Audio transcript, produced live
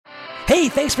Hey,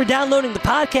 thanks for downloading the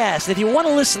podcast. If you want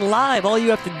to listen live, all you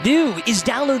have to do is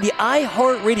download the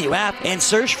iHeartRadio app and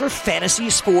search for Fantasy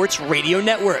Sports Radio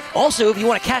Network. Also, if you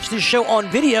want to catch this show on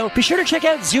video, be sure to check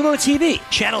out Zumo TV,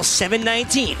 channel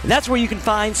 719. That's where you can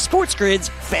find Sports Grid's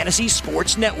Fantasy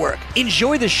Sports Network.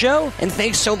 Enjoy the show, and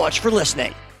thanks so much for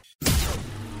listening.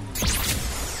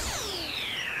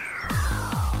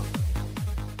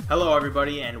 Hello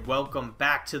everybody, and welcome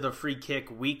back to the Free Kick,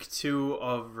 week 2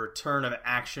 of return of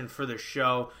action for the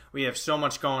show. We have so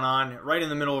much going on. Right in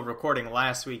the middle of recording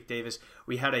last week, Davis,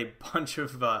 we had a bunch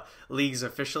of leagues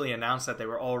officially announced that they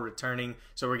were all returning.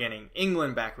 So we're getting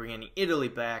England back, we're getting Italy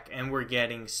back, and we're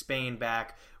getting Spain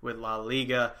back with La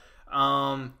Liga.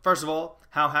 First of all,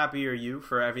 how happy are you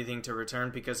for everything to return?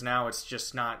 Because now it's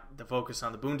just not the focus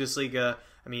on the Bundesliga.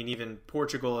 I mean, even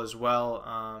Portugal as well,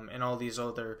 and all these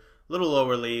other little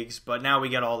lower leagues, but now we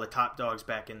got all the top dogs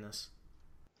back in this.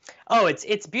 Oh,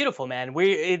 it's beautiful, man.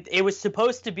 It was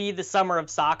supposed to be the summer of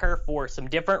soccer for some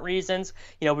different reasons.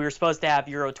 You know, we were supposed to have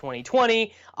Euro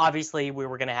 2020. Obviously, we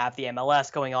were going to have the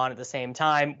MLS going on at the same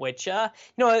time, which I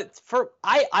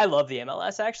love the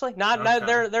MLS actually.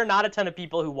 There are not a ton of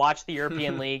people who watch the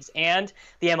European leagues and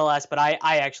the MLS, but I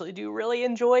actually do really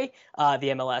enjoy the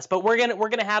MLS. But we're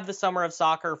gonna have the summer of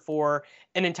soccer for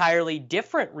an entirely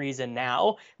different reason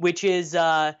now, which is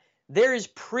there is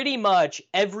pretty much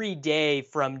every day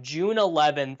from June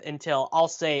 11th until, I'll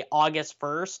say, August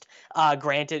 1st,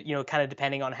 granted, kind of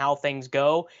depending on how things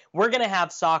go, we're going to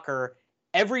have soccer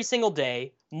every single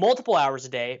day, multiple hours a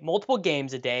day, multiple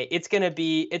games a day. It's going to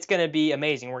be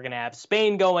amazing. We're going to have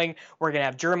Spain going. We're going to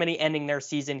have Germany ending their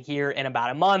season here in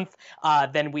about a month.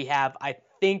 Then we have, I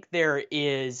think there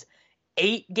is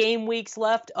 8 game weeks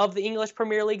left of the English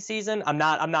Premier League season. I'm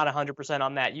not 100%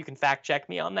 on that. You can fact check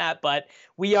me on that, but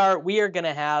we are going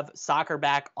to have soccer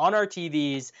back on our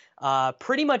TVs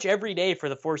pretty much every day for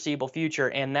the foreseeable future,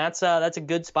 and that's a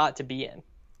good spot to be in.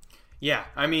 Yeah,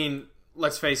 I mean,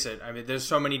 let's face it. I mean, there's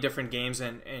so many different games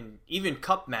and even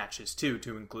cup matches too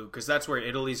to include, because that's where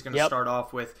Italy's going to start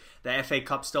off with. The FA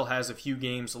Cup still has a few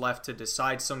games left to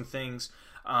decide some things.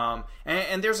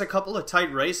 And there's a couple of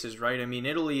tight races, right? I mean,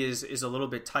 Italy is a little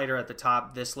bit tighter at the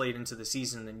top this late into the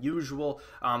season than usual.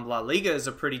 La Liga is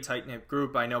a pretty tight-knit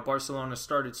group. I know Barcelona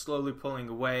started slowly pulling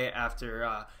away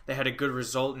after they had a good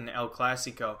result in El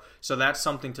Clasico, so that's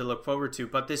something to look forward to.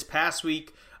 But this past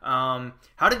week,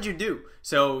 how did you do?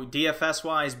 So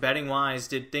DFS-wise, betting-wise,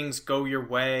 did things go your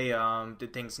way?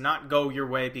 Did things not go your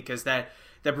way? Because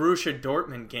the Borussia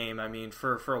Dortmund game, I mean,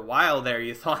 for a while there,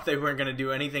 you thought they weren't going to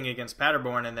do anything against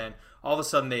Paderborn, and then all of a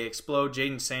sudden they explode.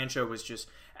 Jadon Sancho was just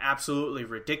absolutely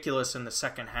ridiculous in the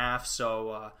second half.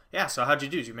 So, so how'd you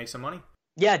do? Did you make some money?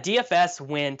 Yeah, DFS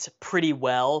went pretty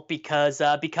well because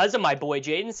of my boy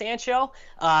Jadon Sancho.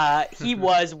 He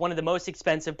was one of the most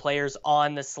expensive players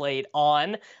on the slate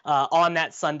on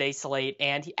that Sunday slate,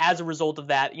 and as a result of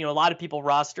that, a lot of people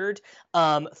rostered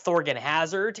Thorgan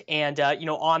Hazard, and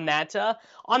on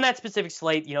that specific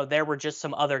slate, there were just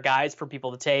some other guys for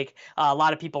people to take. A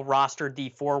lot of people rostered the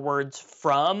forwards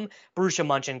from Borussia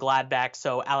Mönchengladbach,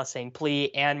 so Alassane Plie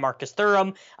and Marcus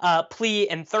Thuram. Plie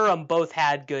and Thuram both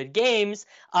had good games.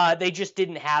 They just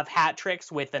didn't have hat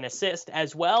tricks with an assist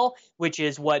as well, which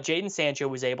is what Jadon Sancho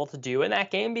was able to do in that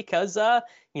game because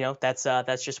that's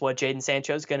just what Jadon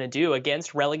Sancho is going to do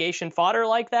against relegation fodder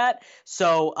like that.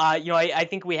 So I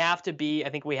think we have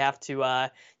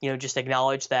to just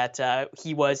acknowledge that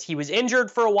he was injured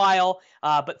for a while,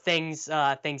 but things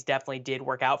definitely did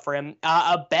work out for him.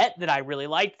 A bet that I really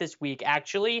liked this week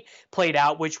actually played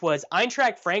out, which was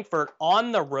Eintracht Frankfurt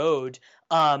on the road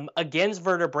against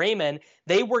Werder Bremen.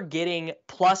 They were getting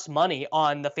plus money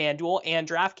on the FanDuel and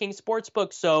DraftKings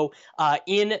Sportsbook. So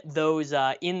in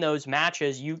those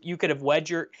matches, you could have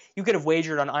wagered on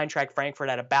Eintracht Frankfurt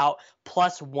at about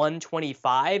plus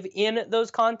 125 in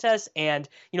those contests, and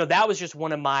that was just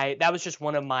one of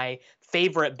my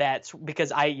favorite bets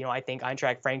because I think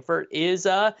Eintracht Frankfurt is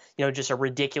just a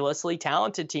ridiculously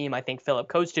talented team. I think Filip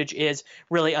Kostic is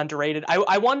really underrated.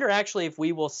 I wonder actually if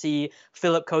we will see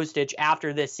Filip Kostic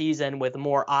after this season with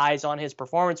more eyes on his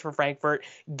performance for Frankfurt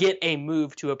get a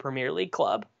move to a Premier League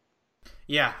club.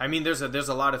 Yeah, I mean, there's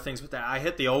a lot of things with that. I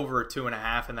hit the over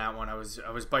 2.5 in that one. I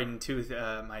was biting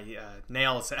my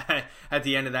nails at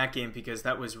the end of that game because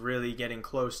that was really getting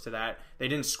close to that. They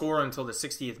didn't score until the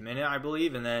 60th minute, I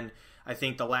believe, and then I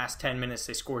think the last 10 minutes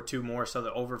they scored 2 more, so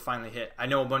the over finally hit. I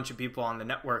know a bunch of people on the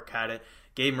network had it.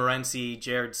 Gabe Morency,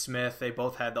 Jared Smith, they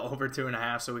both had the over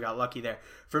 2.5, so we got lucky there.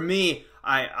 For me,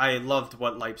 I loved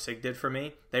what Leipzig did for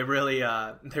me. They really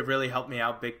helped me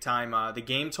out big time. The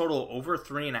game total over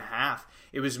 3.5.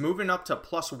 It was moving up to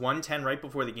plus 110 right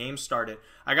before the game started.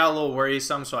 I got a little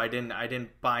worrisome, so I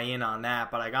didn't buy in on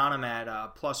that, but I got them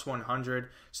at plus 100,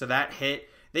 so that hit.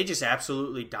 They just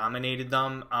absolutely dominated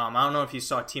them. I don't know if you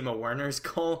saw Timo Werner's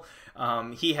goal.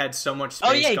 He had so much space.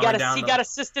 Oh yeah, he down got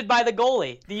assisted by the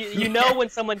goalie. You know when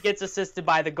someone gets assisted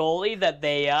by the goalie that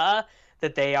they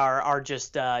are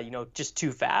just just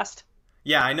too fast.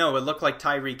 Yeah, I know. It looked like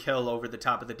Tyreek Hill over the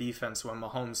top of the defense when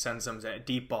Mahomes sends them a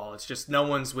deep ball. It's just no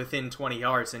one's within 20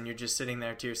 yards, and you're just sitting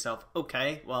there to yourself,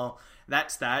 okay, well,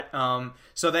 that's that.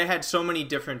 So they had so many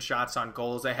different shots on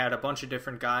goals. They had a bunch of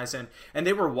different guys, and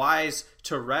they were wise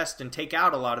to rest and take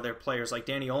out a lot of their players. Like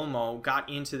Danny Olmo got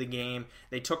into the game.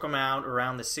 They took him out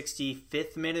around the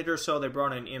 65th minute or so. They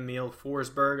brought in Emil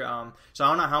Forsberg. So I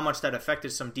don't know how much that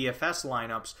affected some DFS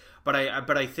lineups, but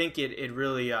I think it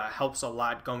really helps a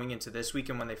lot going into this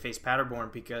weekend when they face Paderborn,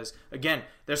 because, again,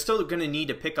 they're still going to need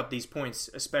to pick up these points,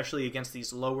 especially against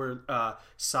these lower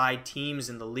side teams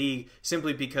in the league,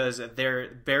 simply because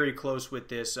they're very close with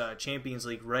this Champions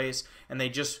League race, and they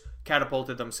just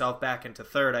catapulted themselves back into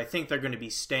third. I think they're going to be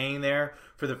staying there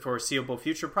for the foreseeable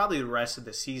future, probably the rest of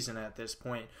the season at this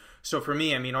point. So for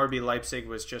me, I mean, RB Leipzig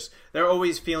was just, they're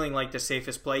always feeling like the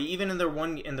safest play. Even in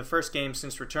the first game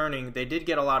since returning, they did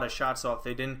get a lot of shots off.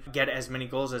 They didn't get as many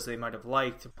goals as they might have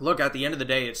liked. Look, at the end of the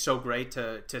day, it's so great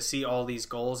to see all these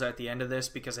goals at the end of this,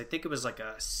 because I think it was like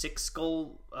a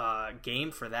 6-goal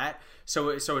game for that. So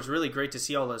it's really great to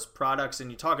see all those products. And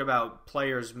you talk about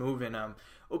players moving.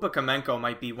 Upamecano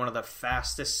might be one of the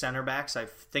fastest center backs I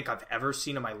think I've ever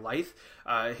seen in my life.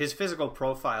 His physical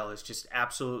profile is just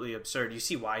absolutely absurd. You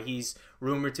see why he's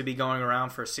rumored to be going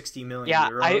around for 60 million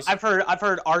euros. I've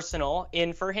heard Arsenal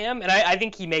in for him, and I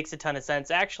think he makes a ton of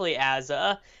sense actually as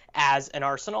an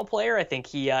Arsenal player. I think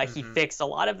he fixed a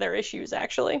lot of their issues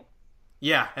actually.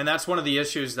 Yeah, and that's one of the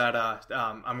issues that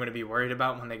I'm going to be worried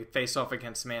about when they face off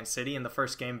against Man City in the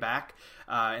first game back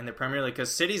in the Premier League,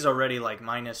 because City's already like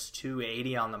minus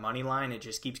 280 on the money line. It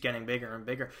just keeps getting bigger and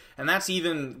bigger, and that's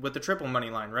even with the triple money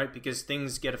line, right? Because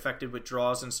things get affected with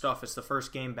draws and stuff. It's the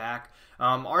first game back.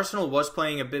 Arsenal was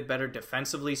playing a bit better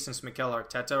defensively since Mikel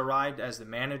Arteta arrived as the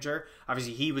manager.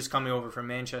 Obviously, he was coming over from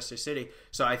Manchester City,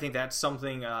 so I think that's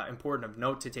something important of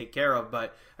note to take care of.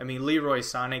 But, I mean, Leroy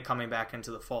Sané coming back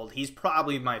into the fold, he's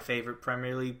probably my favorite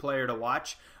Premier League player to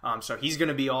watch. So he's going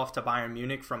to be off to Bayern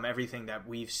Munich from everything that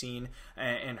we've seen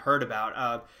and heard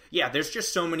about. There's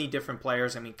just so many different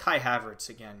players. I mean, Kai Havertz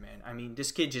again, man. I mean,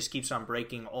 this kid just keeps on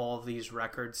breaking all of these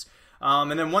records.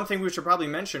 And then one thing we should probably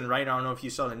mention, right, I don't know if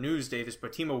you saw the news, Davis,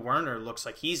 but Timo Werner looks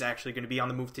like he's actually going to be on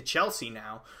the move to Chelsea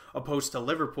now, opposed to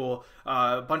Liverpool.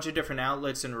 A bunch of different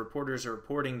outlets and reporters are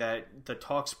reporting that the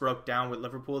talks broke down with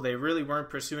Liverpool. They really weren't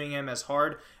pursuing him as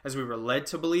hard as we were led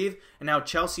to believe, and now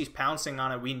Chelsea's pouncing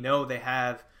on it. We know they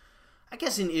have, I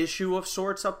guess, an issue of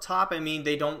sorts up top. I mean,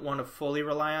 they don't want to fully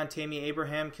rely on Tammy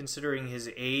Abraham, considering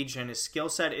his age and his skill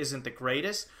set isn't the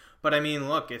greatest. But, I mean,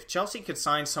 look, if Chelsea could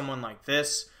sign someone like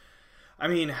this, I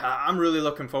mean, I'm really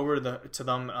looking forward to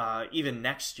them even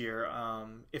next year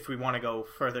if we want to go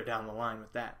further down the line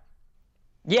with that.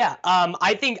 Yeah,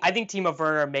 I think Timo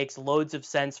Werner makes loads of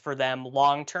sense for them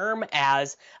long term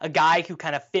as a guy who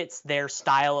kind of fits their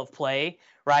style of play.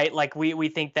 Right, like we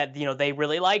think that they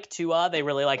really like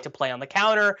to play on the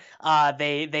counter.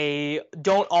 They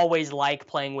don't always like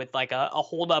playing with like a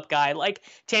hold up guy. Like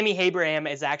Tammy Abraham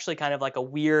is actually kind of like a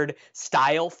weird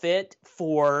style fit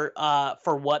for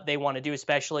what they want to do,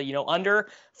 especially under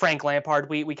Frank Lampard.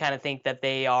 We kind of think that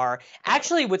they are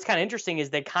actually, what's kind of interesting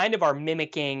is they kind of are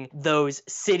mimicking those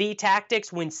City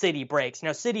tactics when City breaks.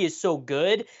 Now City is so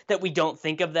good that we don't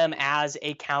think of them as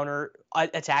a counter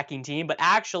attacking team, but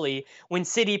actually when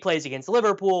City plays against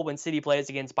Liverpool, when City plays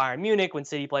against Bayern Munich, when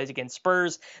City plays against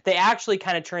Spurs, they actually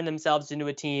kind of turn themselves into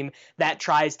a team that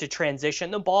tries to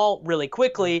transition the ball really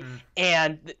quickly. Mm-hmm.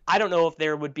 And I don't know if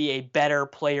there would be a better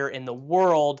player in the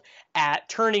world at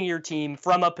turning your team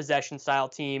from a possession style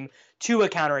team to a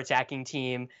counterattacking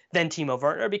team than Timo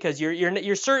Werner, because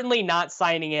you're certainly not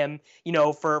signing him,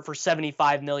 for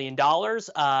 $75 million.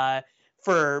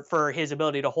 For his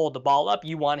ability to hold the ball up.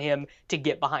 You want him to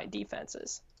get behind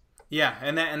defenses. Yeah,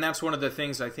 and that's one of the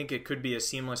things. I think it could be a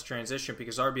seamless transition,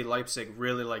 because RB Leipzig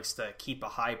really likes to keep a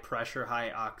high pressure,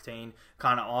 high octane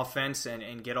kind of offense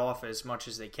and get off as much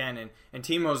as they can. And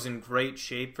Timo's in great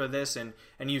shape for this, and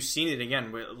you've seen it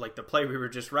again with like the play we were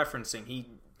just referencing. He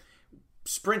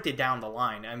sprinted down the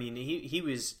line. I mean, he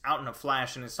was out in a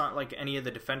flash, and it's not like any of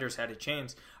the defenders had a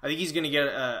chance. I think he's going to get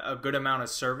a good amount of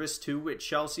service too with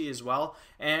Chelsea as well,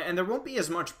 and there won't be as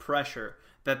much pressure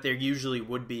that there usually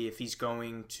would be if he's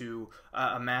going to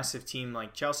a massive team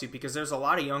like Chelsea, because there's a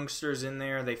lot of youngsters in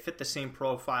there. They fit the same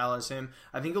profile as him.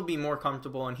 I think he'll be more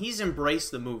comfortable, and he's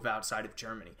embraced the move outside of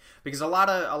Germany, because a lot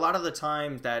of the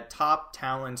time that top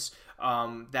talents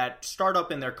that start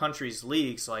up in their country's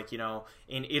leagues, like,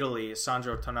 in Italy,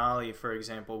 Sandro Tonali, for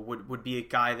example, would be a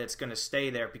guy that's going to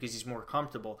stay there because he's more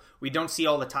comfortable. We don't see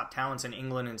all the top talents in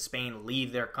England and Spain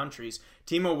leave their countries.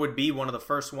 Timo would be one of the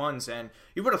first ones, and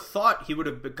you would have thought he would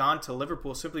have gone to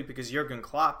Liverpool simply because Jurgen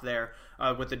Klopp there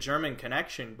with the German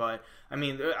connection. But I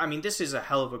mean, this is a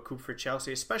hell of a coup for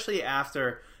Chelsea, especially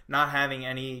after not having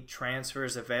any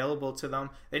transfers available to them.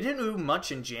 They didn't do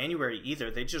much in January either.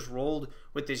 They just rolled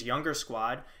with this younger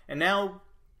squad, and now,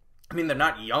 I mean, they're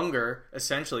not younger,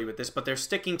 essentially, with this, but they're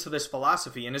sticking to this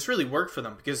philosophy, and it's really worked for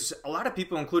them, because a lot of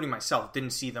people, including myself,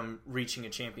 didn't see them reaching a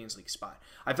Champions League spot.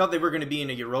 I thought they were going to be in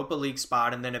a Europa League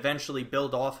spot and then eventually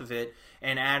build off of it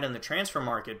and add in the transfer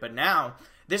market, but now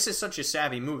this is such a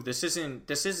savvy move. This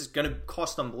is going to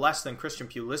cost them less than Christian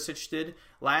Pulisic did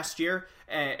last year,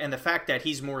 and the fact that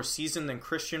he's more seasoned than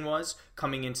Christian was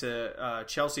coming into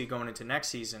Chelsea going into next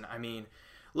season, I mean,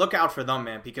 look out for them,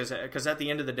 man, because at the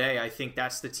end of the day, I think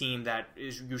that's the team that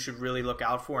you should really look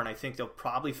out for, and I think they'll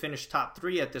probably finish top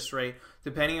 3 at this rate,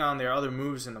 depending on their other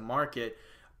moves in the market.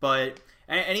 But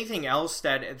anything else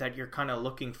that you're kind of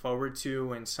looking forward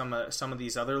to in some of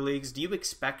these other leagues? Do you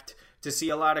expect to see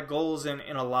a lot of goals in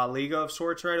a La Liga of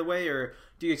sorts right away, or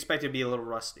do you expect it to be a little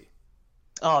rusty?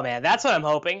 Oh man, that's what I'm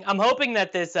hoping. I'm hoping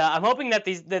that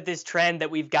this trend that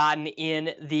we've gotten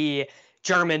in the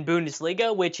German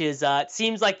Bundesliga, which is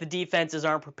seems like the defenses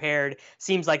aren't prepared,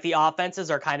 seems like the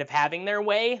offenses are kind of having their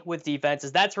way with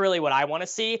defenses. That's really what I want to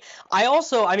see.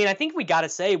 I think we got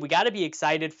to be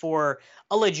excited for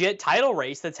a legit title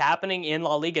race that's happening in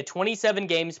La Liga. 27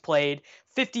 games played,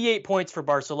 58 points for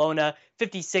Barcelona,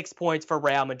 56 points for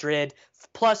Real Madrid,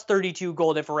 plus 32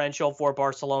 goal differential for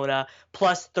Barcelona,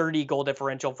 plus 30 goal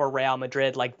differential for Real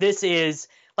Madrid. Like, this is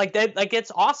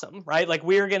it's awesome, right? Like,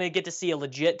 we're going to get to see a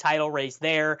legit title race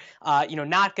there.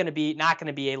 Not going to be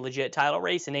a legit title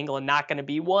race in England, not going to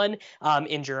be one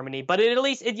in Germany, but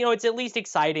it's at least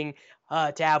exciting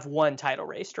to have one title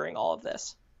race during all of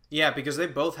this. Yeah, because they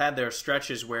both had their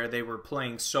stretches where they were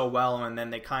playing so well, and then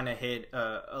they kind of hit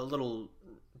a little,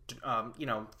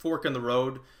 fork in the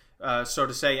road, so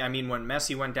to say. I mean, when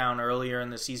Messi went down earlier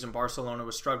in the season, Barcelona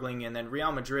was struggling, and then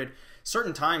Real Madrid,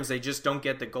 certain times they just don't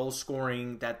get the goal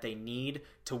scoring that they need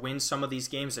to win some of these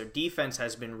games. Their defense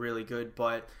has been really good,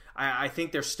 but I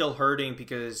think they're still hurting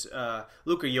because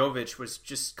Luka Jovic was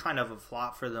just kind of a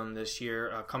flop for them this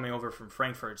year, coming over from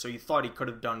Frankfurt. So you thought he could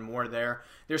have done more there.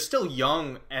 They're still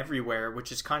young everywhere,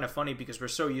 which is kind of funny because we're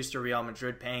so used to Real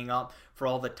Madrid paying up for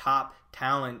all the top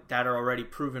talent that are already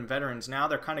proven veterans. Now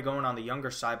they're kind of going on the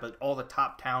younger side, but all the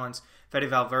top talents, Fede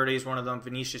Valverde is one of them.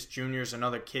 Vinicius Jr. is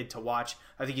another kid to watch.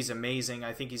 I think he's amazing.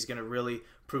 I think he's going to really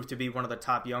prove to be one of the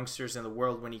top youngsters in the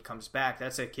world when he comes back.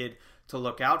 That's a kid to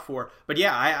look out for. But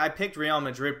yeah, I picked Real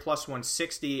Madrid plus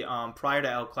 160 prior to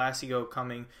El Clasico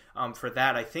coming for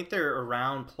that. I think they're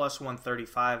around plus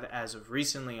 135 as of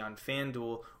recently on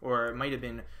FanDuel, or it might have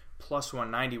been plus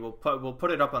 190. We'll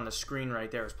put it up on the screen right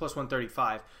there. It's plus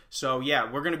 135. So yeah,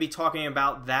 we're going to be talking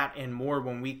about that and more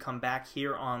when we come back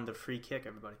here on The Free Kick,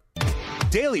 everybody.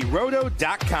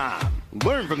 DailyRoto.com.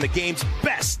 Learn from the game's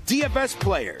best DFS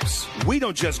players. We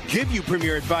don't just give you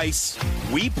premier advice,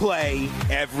 we play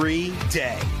every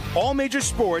day. All major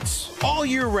sports, all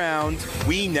year round,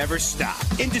 we never stop.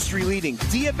 Industry-leading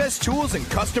DFS tools and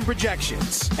custom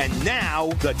projections. And now,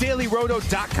 the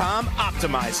DailyRoto.com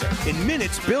Optimizer. In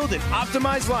minutes, build and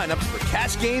optimize lineups for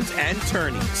cash games and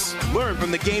tourneys. Learn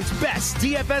from the game's best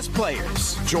DFS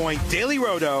players. Join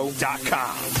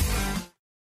DailyRoto.com.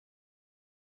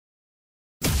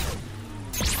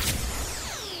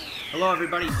 Hello,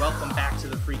 everybody. Welcome back to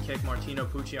The Free Kick. Martino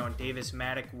Puccio and Davis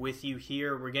Maddock with you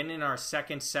here. We're getting in our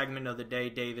second segment of the day,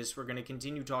 Davis. We're going to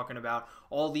continue talking about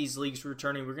all these leagues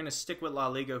returning. We're going to stick with La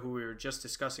Liga, who we were just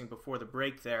discussing before the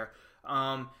break there.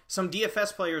 Some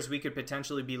DFS players we could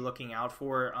potentially be looking out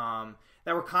for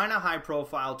that were kind of high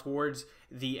profile towards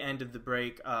the end of the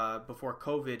break before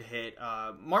COVID hit.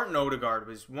 Martin Odegaard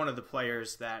was one of the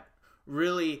players that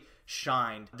really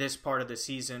shined this part of the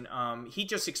season. He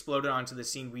just exploded onto the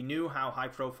scene. We knew how high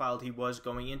profile he was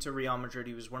going into Real Madrid.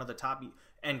 He was one of the top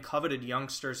and coveted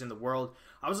youngsters in the world.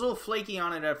 I was a little flaky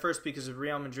on it at first because of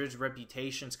Real Madrid's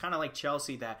reputation. It's kind of like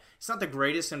Chelsea, that it's not the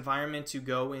greatest environment to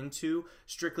go into,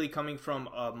 strictly coming from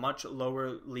a much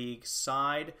lower league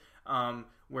side.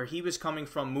 Where he was coming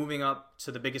from, moving up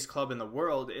to the biggest club in the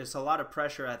world, is a lot of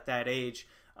pressure at that age.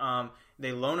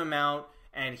 They loan him out,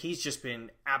 and he's just been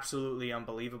absolutely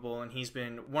unbelievable, and he's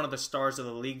been one of the stars of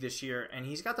the league this year, and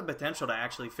he's got the potential to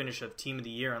actually finish a Team of the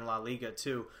Year in La Liga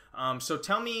too. So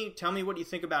tell me what you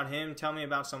think about him. Tell me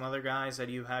about some other guys that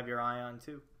you have your eye on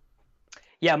too.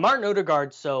 Yeah, Martin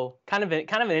Odegaard, so kind of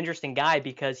an interesting guy,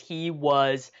 because he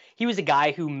was a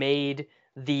guy who made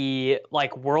the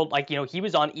world, he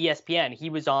was on ESPN. He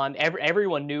was on,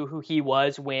 everyone knew who he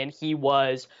was when he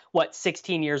was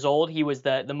 16 years old. He was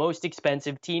the most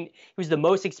expensive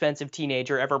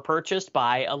teenager ever purchased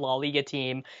by a La Liga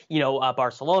team.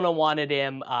 Barcelona wanted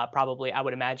him, probably I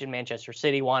would imagine Manchester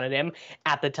City wanted him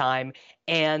at the time.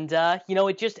 And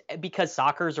it just, because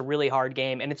soccer is a really hard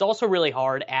game, and it's also really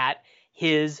hard at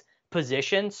his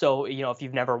position. So, if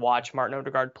you've never watched Martin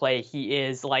Odegaard play, he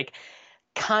is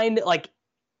kind of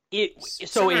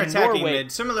similar in Norway,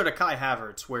 similar to Kai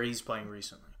Havertz, where he's playing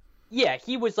recently. Yeah,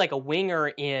 he was like a winger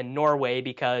in Norway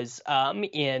because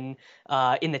in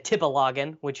the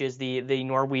Tippelagen, which is the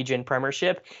Norwegian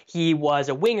Premiership, he was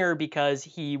a winger because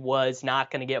he was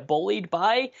not going to get bullied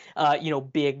by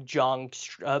big, giant,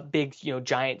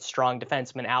 strong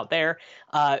defensemen out there.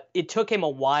 It took him a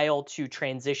while to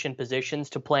transition positions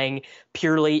to playing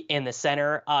purely in the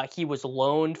center. He was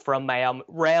loaned from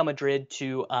Real Madrid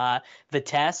to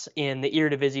Vitesse in the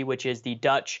Eredivisie, which is the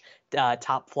Dutch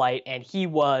top flight, and he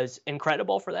was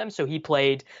incredible for them. So he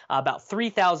played about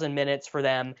 3,000 minutes for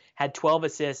them, had 12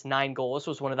 assists, 9 goals,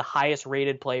 was one of the highest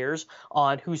rated players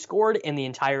on who scored in the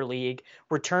entire league,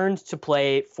 returned to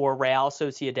play for Real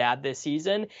Sociedad this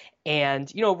season.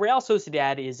 And, Real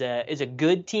Sociedad is a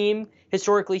good team,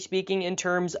 historically speaking, in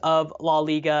terms of La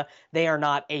Liga. They are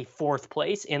not a fourth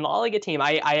place in La Liga team.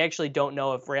 I actually don't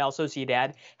know if Real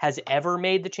Sociedad has ever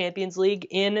made the Champions League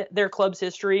in their club's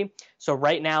history. So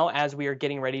right now, as we are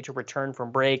getting ready to return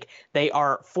from break, they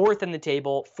are fourth in the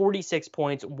table, 46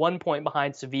 points, 1 point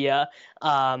behind Sevilla.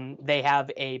 They have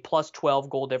a plus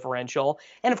 12 goal differential.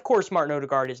 And of course, Martin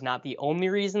Odegaard is not the only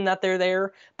reason that they're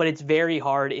there, but it's very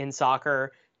hard in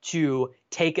soccer to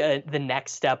take the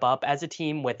next step up as a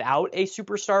team without a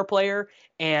superstar player.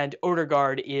 And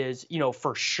Odegaard is,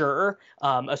 for sure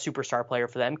a superstar player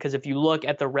for them. Because if you look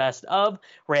at the rest of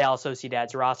Real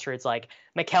Sociedad's roster, it's like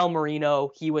Mikel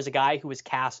Merino. He was a guy who was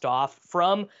cast off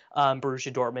from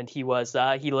Borussia Dortmund.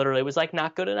 He literally was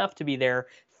not good enough to be their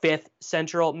fifth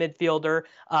central midfielder.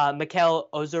 Mikel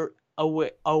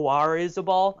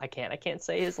Oyarzabal. I can't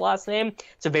say his last name.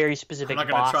 It's a very specific. I'm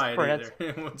not gonna try it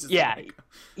either. Yeah,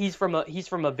 he's from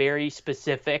a very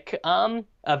specific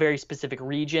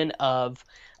region of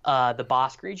the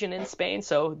Basque region in Spain.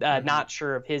 So not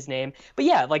sure of his name, but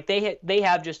yeah, they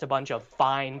have just a bunch of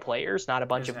fine players, not a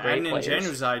bunch of great players. And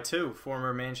Januzaj too,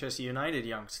 former Manchester United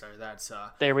youngster. That's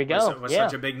there we go. Was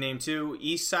such a big name too.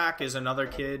 Isak is another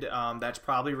kid that's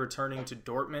probably returning to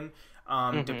Dortmund.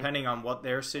 Depending on what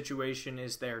their situation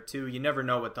is there too. You never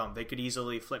know with them. They could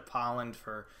easily flip Holland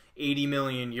for 80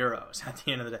 million euros at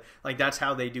the end of the day. That's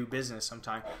how they do business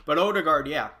sometimes. But Odegaard,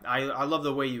 yeah, I love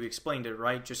the way you explained it,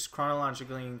 right? Just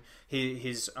chronologically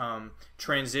his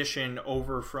transition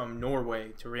over from Norway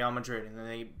to Real Madrid, and then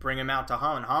they bring him out to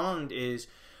Holland. Holland is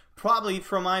probably,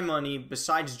 for my money,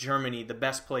 besides Germany, the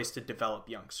best place to develop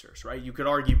youngsters, right? You could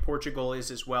argue Portugal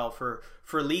is as well for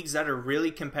leagues that are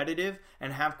really competitive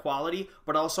and have quality,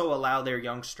 but also allow their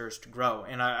youngsters to grow.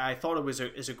 And I thought it was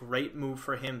a great move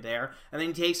for him there. And then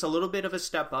he takes a little bit of a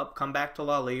step up, come back to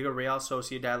La Liga, Real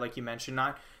Sociedad, like you mentioned,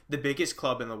 not the biggest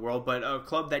club in the world, but a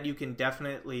club that you can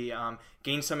definitely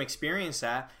gain some experience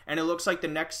at. And it looks like the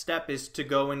next step is to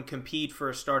go and compete for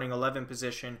a starting 11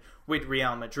 position with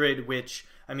Real Madrid, which,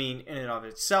 I mean, in and of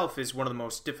itself is one of the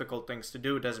most difficult things to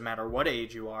do. It doesn't matter what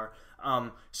age you are.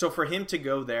 So for him to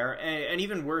go there, and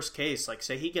even worst case,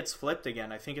 say he gets flipped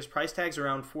again, I think his price tag's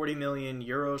around 40 million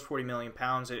euros, 40 million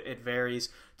pounds. It varies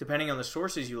depending on the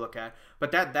sources you look at.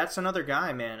 But that's another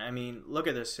guy, man. I mean, look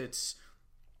at this. It's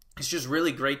just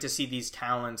really great to see these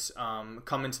talents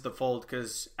come into the fold,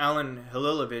 because Alen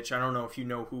Halilovic, I don't know if you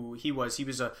know who he was. He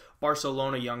was a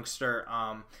Barcelona youngster.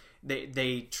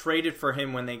 They traded for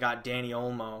him when they got Dani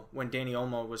Olmo, when Dani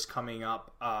Olmo was coming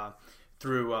up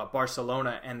through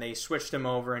Barcelona, and they switched him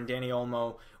over, and Dani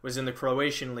Olmo was in the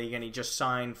Croatian league, and he just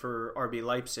signed for RB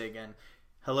Leipzig, and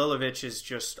Halilovic is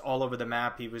just all over the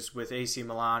map. He was with AC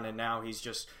Milan, and now he's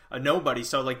just a nobody.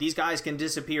 So like these guys can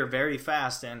disappear very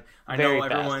fast, and I know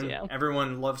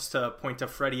everyone loves to point to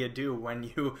Freddie Adu when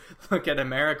you look at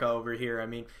America over here. I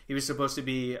mean, he was supposed to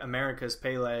be America's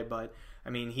Pele, but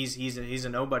I mean he's a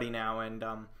nobody now, and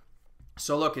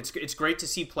so look, it's great to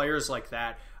see players like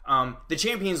that. The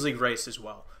Champions League race as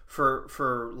well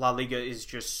for La Liga is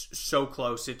just so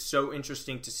close. It's so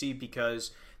interesting to see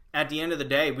because at the end of the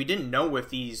day, we didn't know if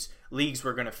these leagues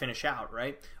were going to finish out,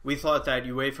 right? We thought that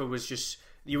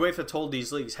UEFA told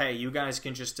these leagues, hey, you guys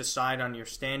can just decide on your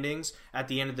standings at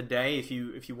the end of the day if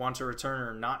you want to return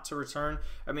or not to return.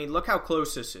 I mean, look how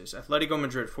close this is. Atletico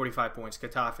Madrid, 45 points.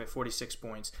 Getafe, 46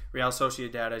 points. Real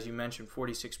Sociedad, as you mentioned,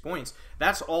 46 points.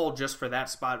 That's all just for that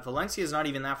spot. Valencia is not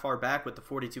even that far back with the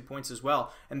 42 points as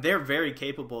well, and they're very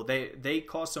capable. They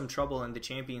caused some trouble in the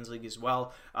Champions League as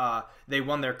well. They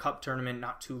won their cup tournament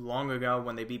not too long ago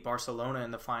when they beat Barcelona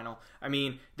in the final. I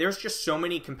mean, there's just so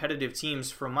many competitive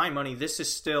teams. For my money, this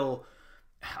is still,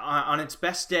 on its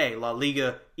best day, La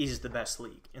Liga is the best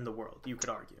league in the world, you could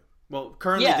argue. Well,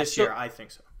 currently this year, I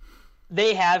think so.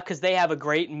 They have a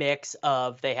great mix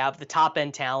of, they have the top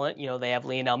end talent, they have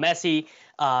Lionel Messi,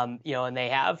 and they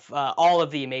have all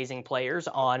of the amazing players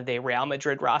on the Real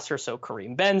Madrid roster. So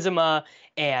Karim Benzema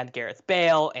and Gareth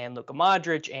Bale and Luka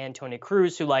Modric and Toni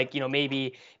Kroos, who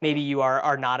maybe you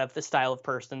are not of the style of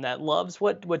person that loves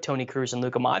what Toni Kroos and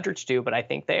Luka Modric do, but I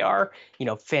think they are,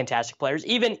 fantastic players.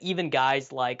 Even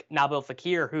guys like Nabil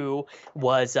Fekir, who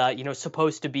was,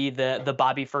 supposed to be the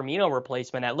Bobby Firmino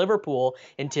replacement at Liverpool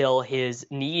until his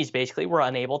knees basically were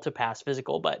unable to pass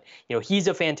physical. But, he's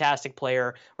a fantastic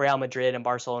player. Real Madrid and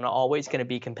Barcelona always going to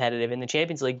be competitive in the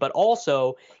Champions League, but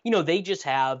also, they just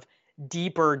have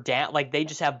deeper down, like they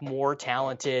just have more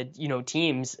talented,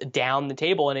 teams down the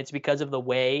table, and it's because of the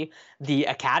way the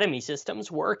academy systems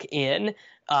work in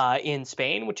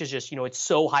Spain, which is just, it's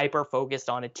so hyper focused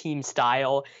on a team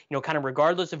style, kind of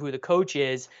regardless of who the coach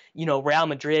is. Real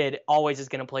Madrid always is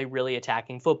going to play really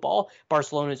attacking football.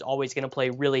 Barcelona is always going to play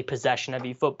really possession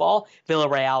heavy football.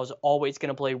 Villarreal is always going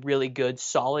to play really good,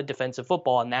 solid defensive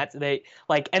football. And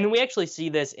and we actually see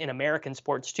this in American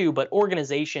sports too, but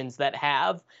organizations that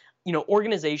have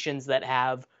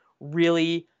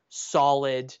really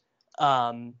solid,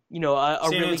 a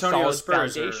really solid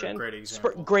Spurs foundation.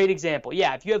 Great example.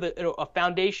 Yeah, if you have a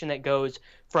foundation that goes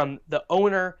from the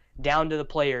owner down to the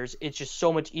players, it's just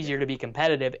so much easier to be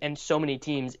competitive, and so many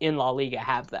teams in La Liga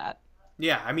have that.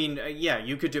 Yeah, I mean,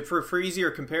 you could do, for easier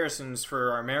comparisons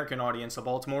for our American audience, the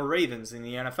Baltimore Ravens in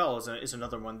the NFL is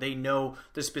another one. They know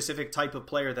the specific type of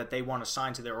player that they want to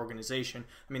sign to their organization.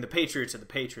 I mean, the Patriots are the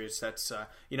Patriots. That's,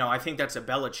 I think that's a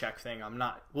Belichick thing.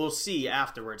 We'll see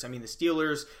afterwards. I mean, the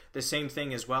Steelers, the same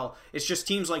thing as well. It's just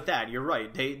teams like that. You're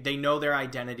right. They know their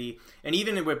identity. And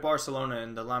even with Barcelona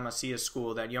and the La Masia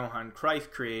school that Johan Cruyff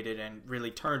created and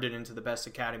really turned it into the best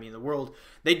academy in the world,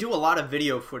 they do a lot of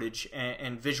video footage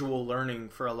and visual learning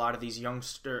for a lot of these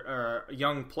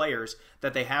young players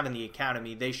that they have in the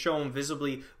academy. They show them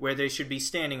visibly where they should be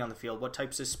standing on the field, what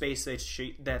types of space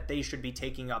that they should be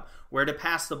taking up, where to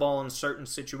pass the ball in certain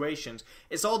situations.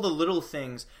 It's all the little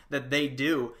things that they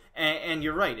do, and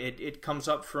you're right. It comes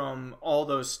up from all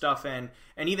those stuff, and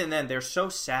even then they're so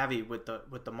savvy with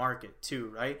the market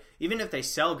too, right? Even if they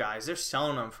sell guys, they're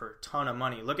selling them for a ton of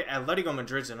money. Look at Atletico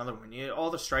Madrid's another one. All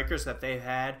the strikers that they've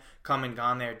had come and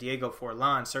gone there. Diego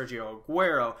Forlan, Sergio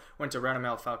Aguero, went to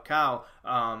Radamel Falcao,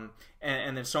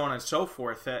 and then so on and so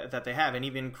forth that they have, and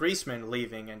even Griezmann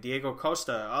leaving, and Diego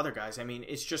Costa, other guys. I mean,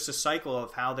 it's just a cycle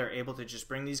of how they're able to just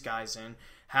bring these guys in,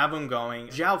 have them going.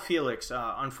 João Felix,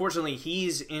 unfortunately,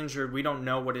 he's injured. We don't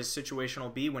know what his situation will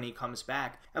be when he comes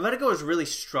back. Atletico has really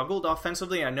struggled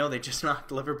offensively. I know they just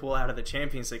knocked Liverpool out of the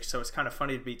Champions League, so it's kind of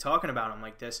funny to be talking about them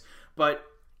like this. But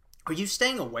are you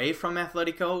staying away from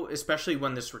Atletico, especially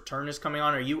when this return is coming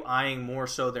on? Are you eyeing more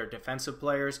so their defensive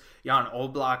players? Jan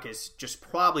Oblak is just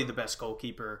probably the best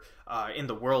goalkeeper in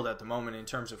the world at the moment in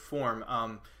terms of form.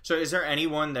 So is there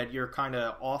anyone that you're kind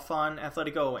of off on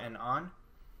Atletico and on?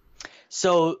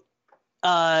 So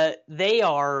they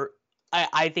are,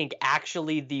 I think,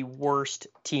 actually the worst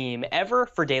team ever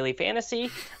for daily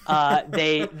fantasy.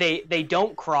 They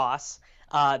don't cross.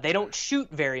 They don't shoot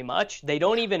very much. They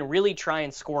don't even really try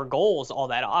and score goals all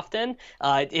that often.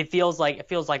 It feels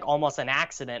like almost an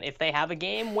accident if they have a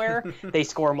game where they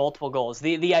score multiple goals.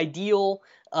 The ideal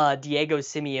Diego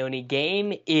Simeone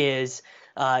game is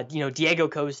Diego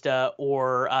Costa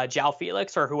or João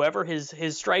Felix or whoever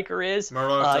his striker is.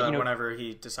 Morata, whenever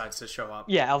he decides to show up.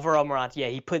 Yeah, Alvaro Morata.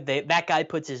 Yeah, that guy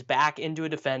puts his back into a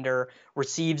defender,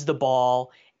 receives the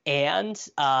ball, and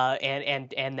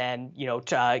then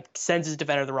sends his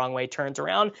defender the wrong way, turns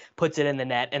around, puts it in the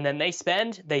net, and then they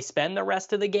spend the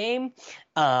rest of the game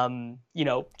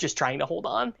just trying to hold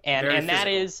on, and that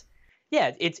is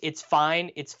it's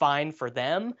fine for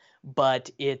them, but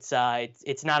it's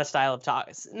not a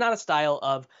style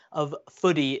of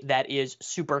footy that is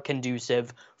super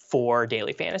conducive for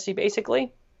daily fantasy,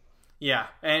 basically. Yeah,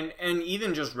 and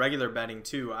even just regular betting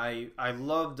too. I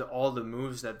loved all the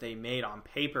moves that they made on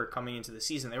paper coming into the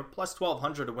season. They were plus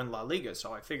 1,200 to win La Liga,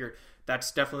 so I figured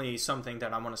that's definitely something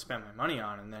that I want to spend my money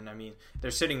on. And then, I mean, they're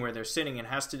sitting where they're sitting, and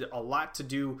has a lot to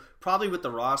do probably with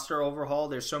the roster overhaul.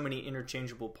 There's so many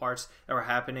interchangeable parts that were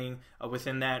happening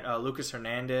within that. Lucas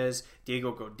Hernandez,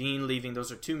 Diego Godin leaving.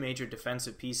 Those are two major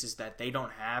defensive pieces that they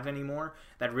don't have anymore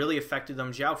that really affected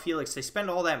them. João Felix, they spend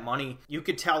all that money. You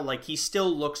could tell, like, he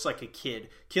still looks like a kid.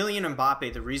 Kylian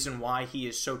Mbappe, the reason why he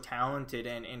is so talented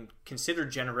and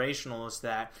considered generational is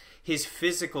that his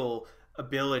physical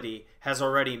ability has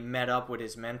already met up with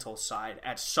his mental side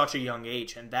at such a young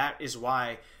age, and that is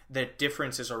why the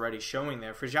difference is already showing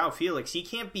there. For João Felix, he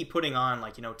can't be putting on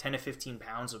 10 to 15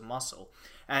 pounds of muscle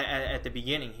at the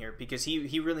beginning here, because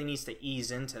he really needs to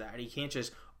ease into that. He can't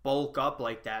just bulk up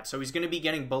like that. So he's going to be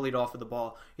getting bullied off of the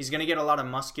ball. He's going to get a lot of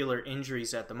muscular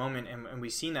injuries at the moment, and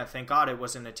we've seen that. Thank God it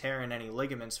wasn't a tear in any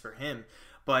ligaments for him.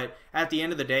 But at the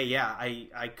end of the day, yeah,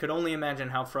 I could only imagine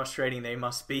how frustrating they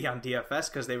must be on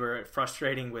DFS, because they were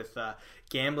frustrating with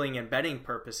gambling and betting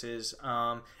purposes.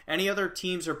 Any other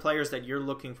teams or players that you're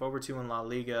looking forward to in La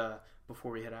Liga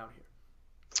before we head out here?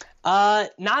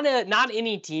 Not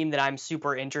any team that I'm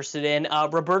super interested in.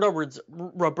 Roberto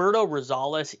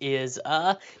Rosales is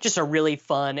just a really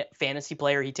fun fantasy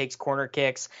player. He takes corner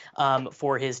kicks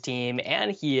for his team,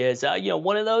 and he is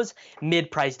one of those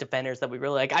mid-priced defenders that we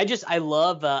really like. I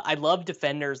love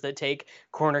defenders that take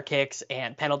corner kicks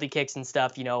and penalty kicks and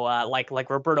stuff. Like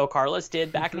Roberto Carlos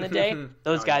did back in the day.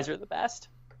 Those guys are the best.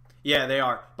 Yeah, they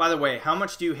are. By the way, how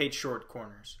much do you hate short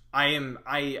corners?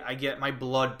 I get, my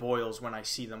blood boils when I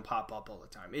see them pop up all the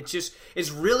time.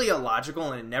 It's really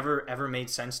illogical, and it never ever made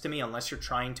sense to me unless you're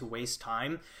trying to waste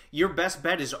time. Your best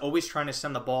bet is always trying to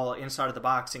send the ball inside of the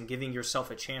box and giving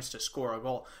yourself a chance to score a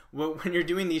goal. When you're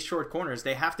doing these short corners,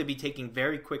 they have to be taking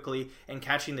very quickly and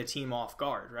catching the team off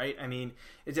guard, right? I mean,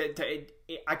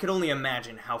 I could only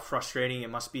imagine how frustrating it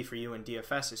must be for you in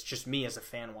DFS. It's just me as a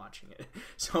fan watching it.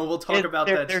 So we'll talk about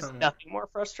that. There's nothing more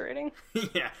frustrating.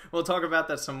 Yeah, we'll talk about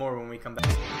that some more when we come back.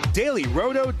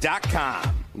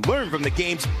 DailyRoto.com. Learn from the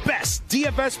game's best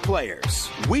DFS players.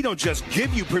 We don't just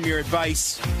give you premier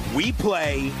advice, we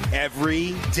play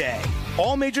every day.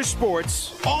 All major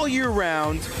sports, all year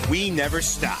round, we never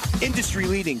stop.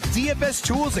 Industry-leading DFS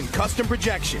tools and custom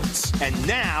projections. And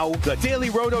now, the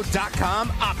DailyRoto.com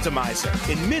Optimizer.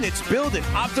 In minutes, build and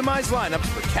optimize lineups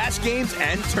for cash games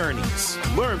and tourneys.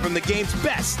 Learn from the game's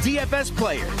best DFS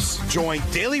players. Join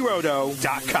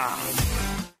DailyRoto.com.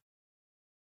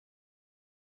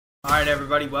 All right,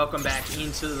 everybody, welcome back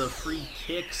into the Free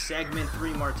Kick segment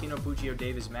 3. Martino Puccio,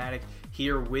 Davis Maddock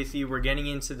here with you. We're getting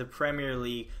into the Premier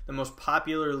League, the most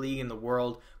popular league in the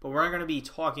world, but we're not going to be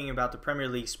talking about the Premier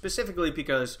League specifically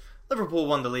because Liverpool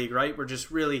won the league, right? We're just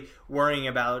really worrying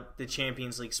about the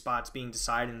Champions League spots being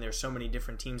decided, and there's so many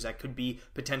different teams that could be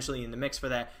potentially in the mix for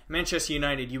that. Manchester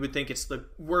United, you would think it's the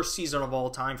worst season of all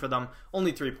time for them,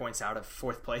 only 3 points out of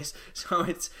 4th place.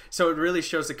 So it really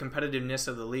shows the competitiveness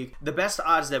of the league. The best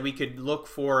odds that we could look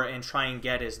for and try and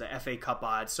get is the FA Cup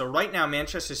odds. So right now,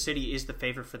 Manchester City is the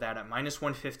favorite for that at minus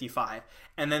 155,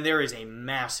 and then there is a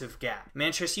massive gap.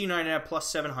 Manchester United at plus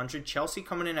 700, Chelsea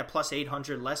coming in at plus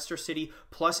 800, Leicester City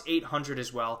plus 800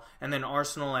 as well, and then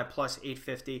Arsenal at plus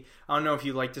 850. I don't know if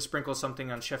you'd like to sprinkle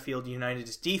something on Sheffield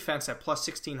United's defense at plus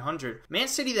 1600. Man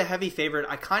City, the heavy favorite.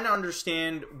 I kind of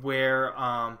understand where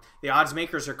the odds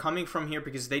makers are coming from here,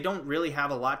 because they don't really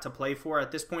have a lot to play for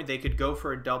at this point. They could go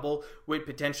for a double with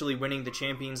potentially winning the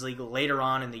Champions League later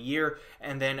on in the year,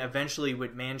 and then eventually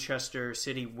with Manchester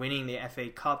City winning the FA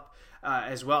Cup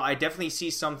as well. I definitely see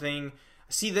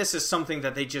this as something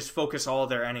that they just focus all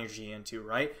their energy into,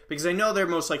 right? Because I know they're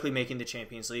most likely making the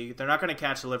Champions League. They're not going to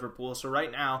catch Liverpool. So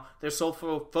right now, their sole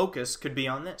focus could be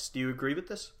on this. Do you agree with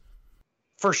this?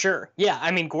 For sure. Yeah.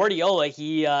 I mean, Guardiola,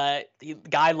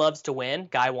 guy loves to win.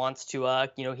 Guy wants to,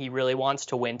 he really wants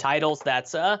to win titles.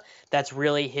 That's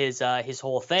really his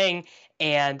whole thing.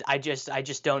 And I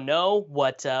just don't know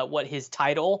what his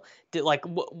title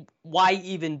why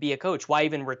even be a coach? Why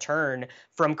even return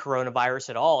from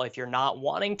coronavirus at all if you're not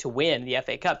wanting to win the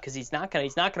FA Cup? Because he's not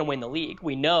gonna win the league.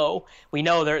 We know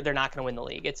they're not gonna win the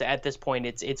league. It's at this point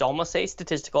it's almost a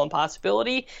statistical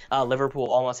impossibility. Liverpool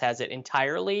almost has it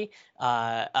entirely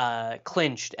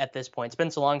clinched at this point. It's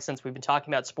been so long since we've been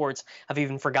talking about sports, I've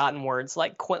even forgotten words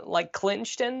like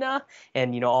clinched and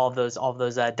all of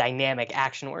those dynamic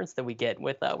action words that we get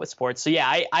with sports. So yeah,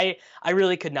 I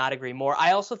really could not agree more.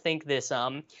 I also think this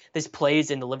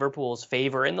plays into Liverpool's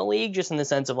favor in the league, just in the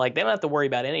sense of like they don't have to worry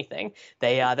about anything.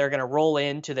 They're going to roll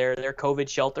into their COVID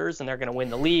shelters and they're going to win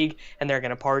the league and they're going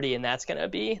to party, and that's going to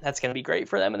be great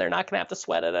for them, and they're not going to have to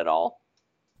sweat it at all.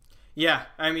 Yeah,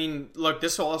 I mean, look,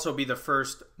 this will also be the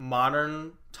first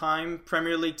modern time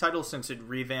Premier League title since it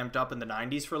revamped up in the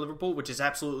 90s for Liverpool, which is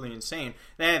absolutely insane.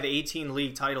 They have 18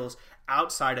 league titles.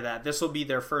 Outside of that, this will be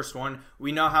their first one.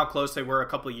 We know how close they were a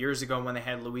couple of years ago when they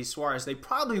had Luis Suarez. They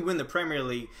probably win the Premier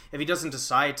League if he doesn't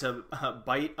decide to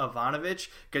bite Ivanovic,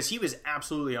 because he was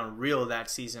absolutely unreal that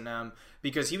season.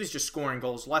 Because he was just scoring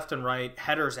goals left and right,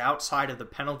 headers outside of the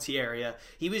penalty area.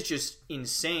 He was just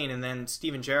insane. And then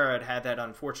Steven Gerrard had that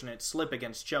unfortunate slip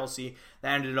against Chelsea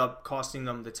that ended up costing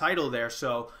them the title there.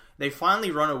 So they finally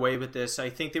run away with this.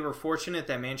 I think they were fortunate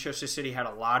that Manchester City had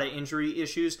a lot of injury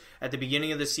issues at the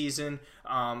beginning of the season,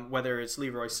 whether it's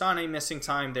Leroy Sané missing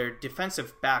time. Their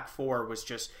defensive back four was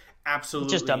just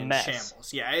absolutely just a mess.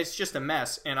 Shambles. Yeah, it's just a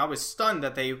mess. And I was stunned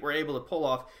that they were able to pull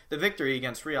off the victory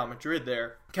against Real Madrid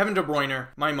there. Kevin De Bruyne,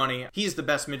 my money, he's the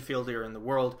best midfielder in the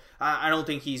world. I don't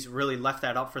think he's really left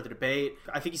that up for the debate.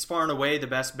 I think he's far and away the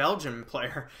best Belgian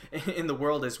player in the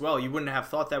world as well. You wouldn't have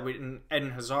thought that with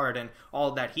Eden Hazard and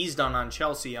all that he's done on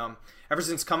Chelsea. Ever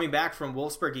since coming back from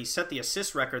Wolfsburg, he set the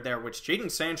assist record there, which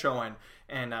Jadon Sancho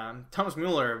and Thomas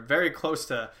Muller are very close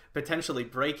to potentially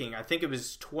breaking. I think it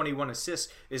was 21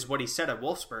 assists is what he set at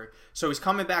Wolfsburg. So he's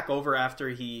coming back over after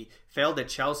he failed at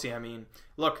Chelsea. I mean,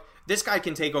 look, this guy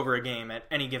can take over a game at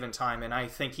any given time, and I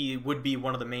think he would be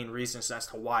one of the main reasons as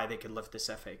to why they could lift this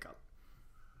FA Cup.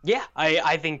 Yeah,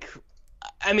 I think,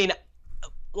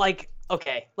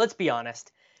 okay, let's be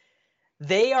honest.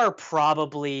 They are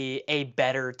probably a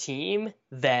better team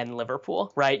than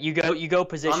Liverpool, right? You go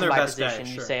position by position.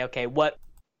 You say, okay, what?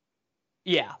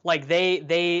 Yeah, like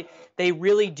they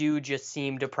really do just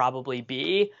seem to probably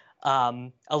be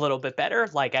a little bit better.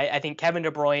 Like I think Kevin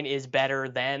De Bruyne is better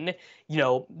than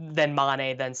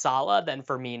Mane, than Salah, than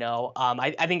Firmino.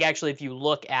 I think actually if you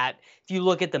look at the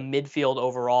midfield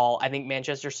overall, I think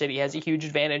Manchester City has a huge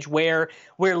advantage. Where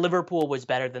Liverpool was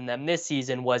better than them this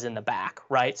season was in the back,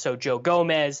 right? So Joe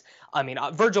Gomez,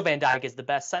 Virgil van Dijk is the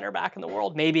best center back in the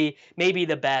world, maybe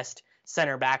the best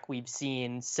center back we've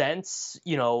seen since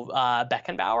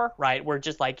Beckenbauer, right? Where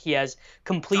just like he has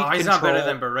complete control. He's not better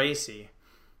than Baresi.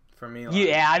 For me,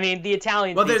 yeah, I mean the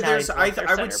Italians. Well,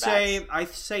 I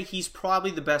say he's probably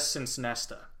the best since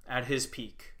Nesta at his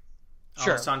peak.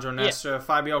 Sure, Alessandro Nesta,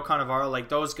 Fabio Cannavaro, like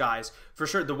those guys for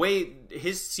sure. The way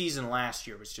his season last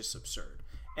year was just absurd,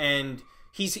 and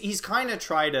he's kind of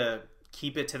tried to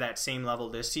keep it to that same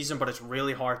level this season, but it's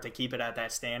really hard to keep it at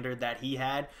that standard that he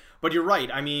had. But you're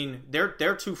right. I mean, they're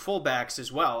two fullbacks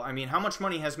as well. I mean, how much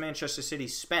money has Manchester City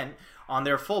spent on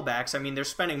their fullbacks? I mean, they're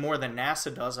spending more than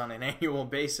NASA does on an annual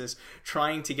basis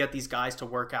trying to get these guys to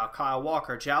work out. Kyle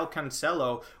Walker, João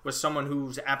Cancelo was someone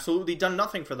who's absolutely done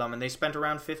nothing for them, and they spent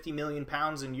around 50 million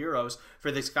pounds and euros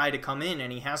for this guy to come in,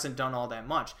 and he hasn't done all that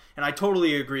much. And I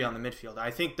totally agree on the midfield.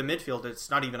 I think the midfield, it's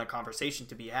not even a conversation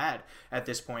to be had at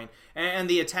this point. And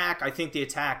the attack, I think the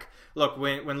attack, look,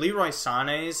 when Leroy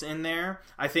Sané's in there,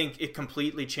 I think it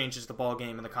completely changes the ball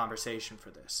game and the conversation for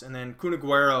this. And then Kun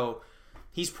Aguero,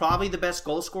 he's probably the best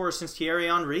goal scorer since Thierry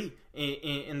Henry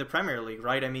in the Premier League,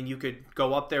 right? I mean, you could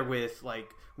go up there with like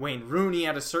Wayne Rooney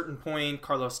at a certain point.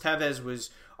 Carlos Tevez was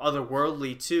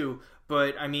otherworldly too.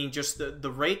 But, I mean, just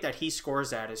the rate that he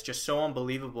scores at is just so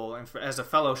unbelievable. And as a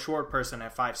fellow short person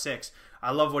at 5'6",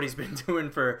 I love what he's been doing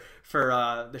for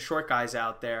the short guys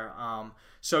out there.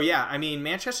 So, yeah, I mean,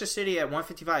 Manchester City at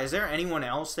 155, is there anyone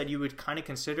else that you would kind of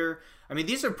consider? I mean,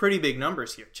 these are pretty big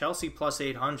numbers here. Chelsea plus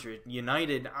 800.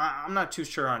 United, I'm not too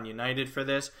sure on United for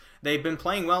this. They've been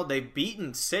playing well. They've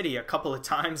beaten City a couple of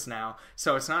times now.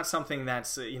 So it's not something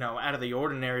that's, out of the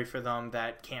ordinary for them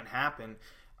that can't happen.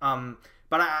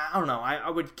 But I don't know. I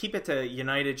would keep it to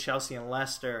United, Chelsea, and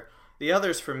Leicester. The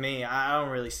others, for me, I don't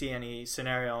really see any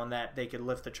scenario in that they could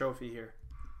lift the trophy here.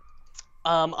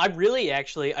 I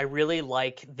really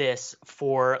like this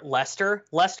for Leicester.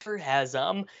 Leicester has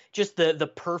just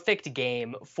the perfect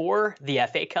game for the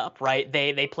FA Cup, right?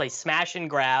 They play smash and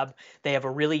grab. They have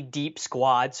a really deep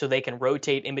squad, so they can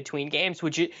rotate in between games,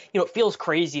 which it feels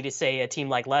crazy to say a team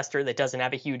like Leicester that doesn't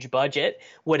have a huge budget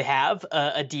would have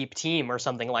a deep team or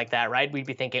something like that, right? We'd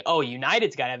be thinking, oh,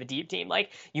 United's got to have a deep team.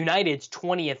 Like United's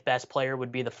 20th best player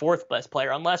would be the 4th best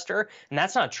player on Leicester, and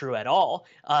that's not true at all.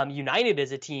 United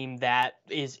is a team that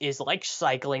is like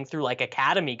cycling through like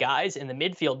academy guys in the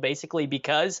midfield, basically,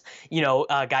 because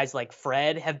guys like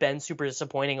Fred have been super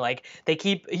disappointing. Like they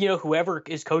keep whoever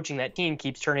is coaching that team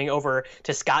keeps turning over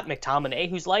to Scott McTominay,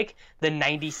 who's like the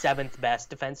 97th best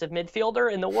defensive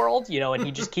midfielder in the world, and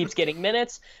he just keeps getting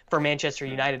minutes for Manchester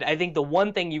United. I think the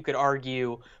one thing you could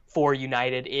argue for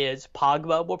United is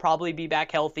Pogba will probably be back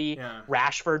healthy. Yeah.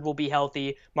 Rashford will be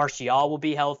healthy. Martial will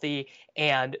be healthy.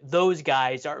 And those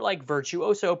guys are like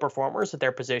virtuoso performers at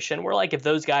their position. Where like if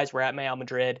those guys were at Real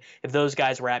Madrid, if those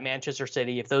guys were at Manchester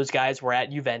City, if those guys were at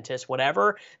Juventus,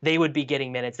 whatever, they would be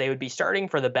getting minutes. They would be starting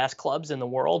for the best clubs in the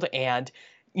world. And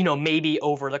maybe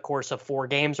over the course of 4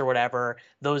 games or whatever,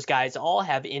 those guys all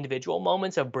have individual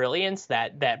moments of brilliance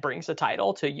that brings a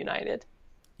title to United.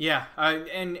 Yeah,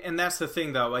 and that's the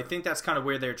thing, though. I think that's kind of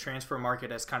where their transfer market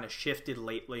has kind of shifted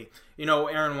lately.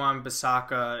 Aaron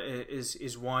Wan-Bissaka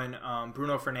is one.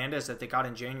 Bruno Fernandes that they got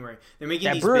in January. They're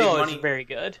making these Bruno big money. Is very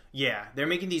good. Yeah, they're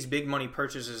making these big money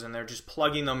purchases, and they're just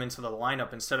plugging them into the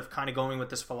lineup instead of kind of going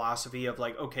with this philosophy of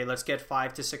like, okay, let's get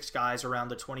 5 to 6 guys around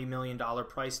the $20 million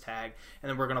price tag, and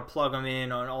then we're going to plug them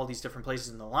in on all these different places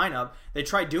in the lineup. They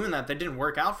tried doing that. That didn't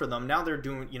work out for them. Now they're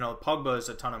doing, Pogba is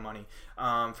a ton of money.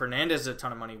 Fernandes is a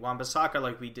ton of money. Wan-Bissaka,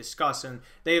 like we discussed, and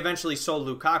they eventually sold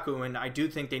Lukaku, and I do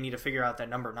think they need to figure out that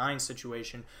number 9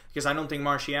 situation, because I don't think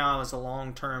Martial is a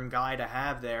long-term guy to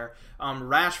have there.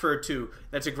 Rashford, too,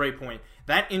 that's a great point.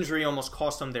 That injury almost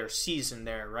cost them their season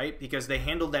there, right? Because they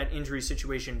handled that injury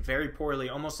situation very poorly,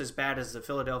 almost as bad as the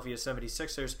Philadelphia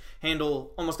 76ers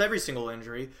handle almost every single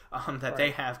injury that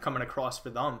they have coming across for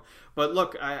them. But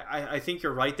look, I think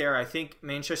you're right there. I think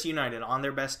Manchester United, on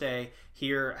their best day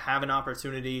here, have an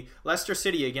opportunity. Leicester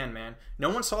City, again, man. No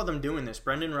one saw them doing this.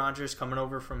 Brendan Rodgers coming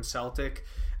over from Celtic.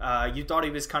 You thought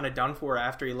he was kind of done for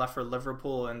after he left for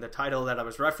Liverpool, and the title that I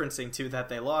was referencing to that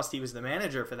they lost, he was the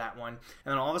manager for that one.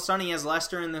 And then all of a sudden he has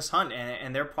Leicester in this hunt,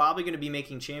 and they're probably going to be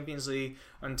making Champions League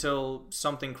until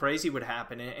something crazy would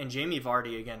happen. And Jamie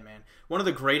Vardy, again, man, one of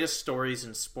the greatest stories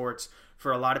in sports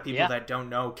for a lot of people that don't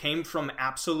know, came from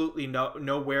absolutely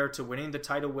nowhere to winning the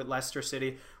title with Leicester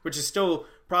City, which is still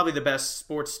probably the best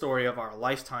sports story of our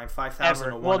lifetime.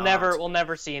 5,001 We'll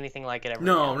never see anything like it ever.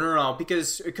 No.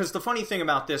 Because the funny thing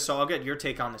about this, so I'll get your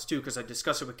take on this too, because I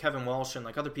discussed it with Kevin Walsh and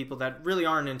like other people that really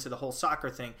aren't into the whole soccer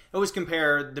thing. I always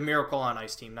compare the Miracle on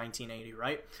Ice team, 1980,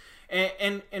 right?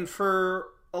 And for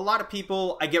a lot of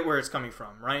people, I get where it's coming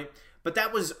from, right? But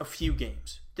that was a few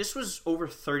games. This was over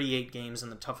 38 games in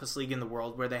the toughest league in the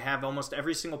world, where they have almost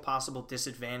every single possible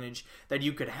disadvantage that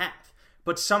you could have.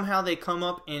 But somehow they come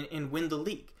up and win the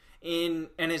league. And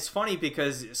it's funny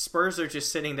because Spurs are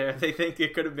just sitting there. They think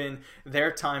it could have been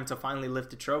their time to finally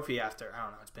lift a trophy after, I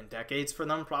don't know, it's been decades for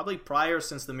them, probably prior,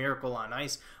 since the Miracle on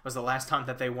Ice was the last time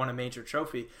that they won a major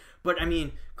trophy. But, I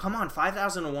mean, come on,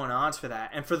 5,001 odds for that.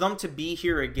 And for them to be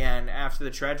here again after the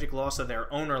tragic loss of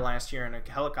their owner last year in a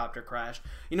helicopter crash,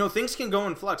 things can go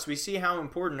in flux. We see how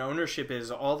important ownership is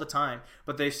all the time.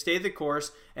 But they've stayed the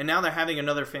course, and now they're having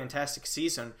another fantastic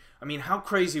season. I mean, how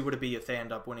crazy would it be if they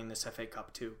end up winning this FA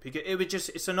Cup too? Because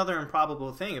it's another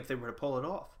improbable thing if they were to pull it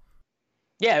off.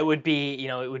 Yeah, it would be,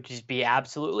 it would just be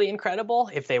absolutely incredible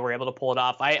if they were able to pull it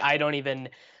off. I don't even...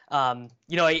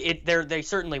 they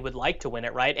certainly would like to win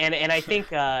it, right? And I think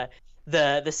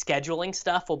the scheduling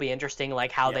stuff will be interesting,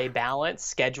 like how they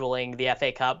balance scheduling the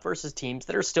FA Cup versus teams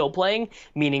that are still playing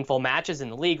meaningful matches in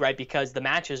the league, right? Because the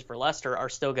matches for Leicester are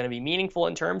still going to be meaningful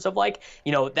in terms of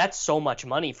that's so much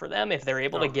money for them if they're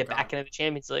able to get back into the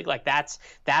Champions League. Like that's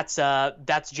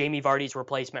Jamie Vardy's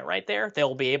replacement right there.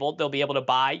 They'll be able to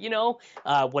buy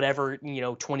whatever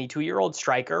 22-year-old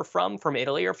striker from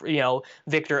Italy, or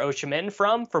Victor Osimhen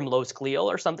from Los Cliel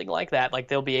or something like that. Like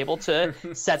they'll be able to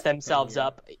set themselves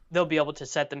up. They'll be able to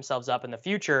set themselves up in the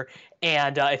future,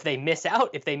 and if they miss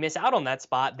out on that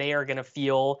spot, they are going to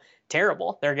feel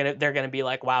terrible. They're gonna be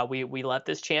like, wow, we let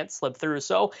this chance slip through.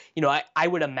 So I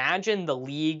would imagine the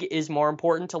league is more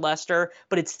important to Leicester,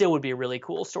 but it still would be a really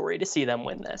cool story to see them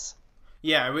win this.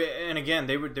 Yeah, and again,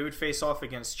 they would face off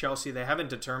against Chelsea. They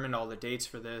haven't determined all the dates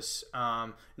for this.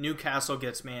 Newcastle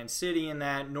gets Man City in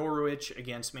that. Norwich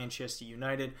against Manchester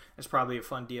United. That's probably a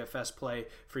fun DFS play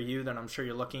for you that I'm sure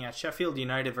you're looking at. Sheffield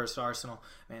United versus Arsenal.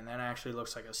 Man, that actually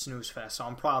looks like a snooze fest, so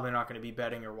I'm probably not going to be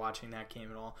betting or watching that game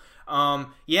at all.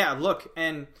 Yeah, look,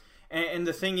 and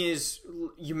the thing is,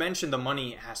 you mentioned the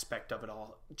money aspect of it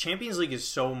all. Champions League is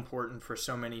so important for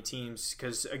so many teams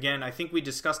because, again, I think we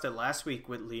discussed it last week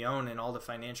with Lyon and all the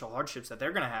financial hardships that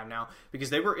they're going to have now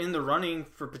because they were in the running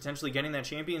for potentially getting that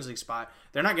Champions League spot.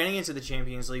 They're not getting into the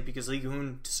Champions League because Ligue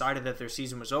 1 decided that their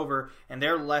season was over, and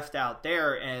they're left out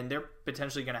there, and they're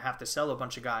potentially going to have to sell a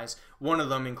bunch of guys, one of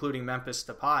them including Memphis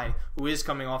Depay, who is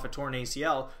coming off a torn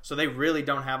ACL, so they really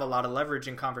don't have a lot of leverage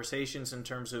in conversations in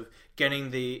terms of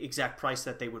getting the exact price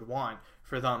that they would want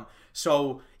for them.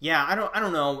 So yeah, I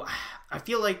don't know. I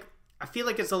feel like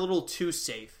it's a little too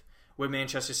safe with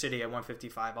Manchester City at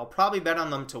 155. I'll probably bet on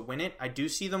them to win it. I do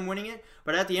see them winning it,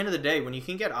 but at the end of the day, when you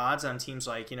can get odds on teams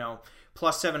like,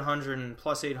 plus 700 and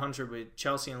plus 800 with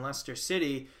Chelsea and Leicester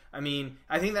City, I mean,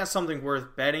 I think that's something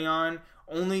worth betting on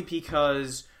only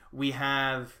because we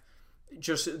have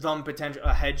just them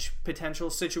a hedge potential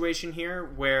situation here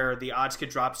where the odds could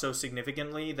drop so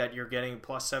significantly that you're getting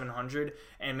plus 700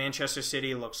 and Manchester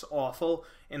City looks awful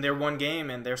in their one game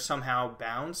and they're somehow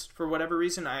bounced for whatever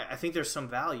reason. I think there's some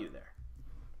value there.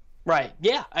 Right.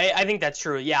 Yeah, I think that's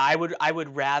true. Yeah, I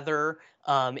would rather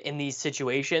in these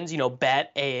situations,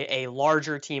 bet a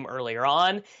larger team earlier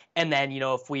on, and then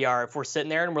if we're sitting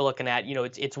there and we're looking at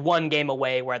it's one game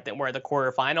away, we're at the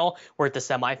quarterfinal, we're at the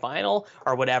semifinal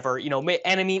or whatever,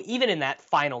 and I mean even in that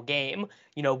final game,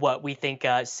 what we think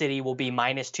City will be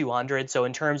minus 200. So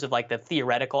in terms of like the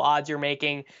theoretical odds you're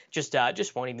making, just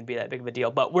won't even be that big of a deal.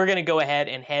 But we're gonna go ahead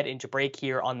and head into break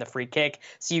here on the Free Kick.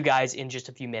 See you guys in just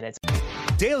a few minutes.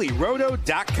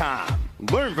 DailyRoto.com.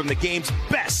 Learn from the game's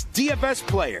best DFS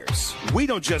players. We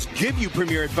don't just give you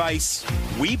premier advice,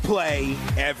 we play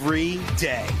every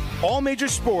day. All major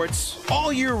sports,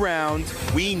 all year round,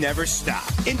 we never stop.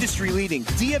 Industry-leading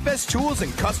DFS tools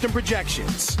and custom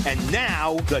projections. And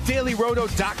now, the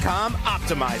DailyRoto.com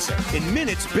Optimizer. In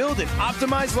minutes, build and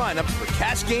optimize lineups for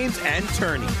cash games and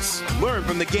tourneys. Learn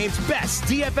from the game's best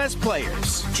DFS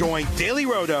players. Join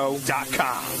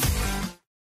DailyRoto.com.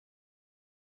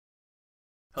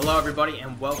 Hello, everybody,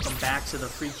 and welcome back to the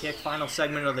Free Kick. Final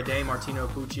segment of the day. Martino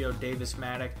Puccio, Davis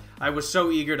Maddock. I was so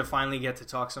eager to finally get to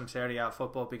talk some Serie A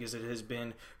football because it has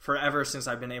been forever since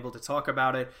I've been able to talk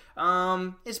about it.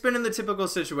 It's been in the typical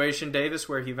situation, Davis,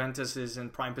 where Juventus is in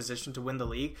prime position to win the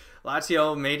league.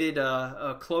 Lazio made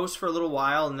it close for a little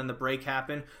while, and then the break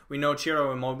happened. We know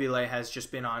Ciro Immobile has just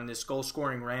been on this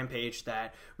goal-scoring rampage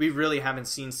that we really haven't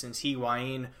seen since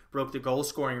Higuain broke the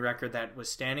goal-scoring record that was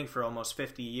standing for almost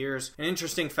 50 years. An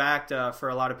interesting fact for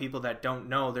a lot of people that don't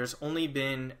know, there's only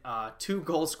been 2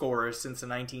 goal scorers since the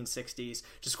 1960s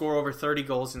to score over 30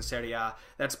 goals in Serie A.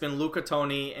 That's been Luca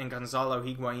Toni and Gonzalo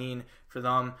Higuain for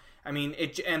them. I mean,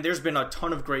 and there's been a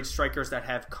ton of great strikers that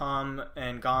have come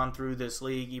and gone through this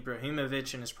league.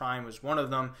 Ibrahimovic in his prime was one of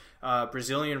them.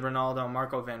 Brazilian Ronaldo,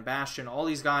 Marco van Basten, all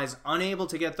these guys unable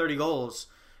to get 30 goals.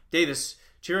 Davis,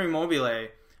 Ciro Immobile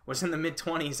was in the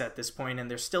mid-20s at this point, and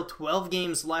there's still 12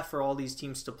 games left for all these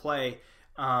teams to play.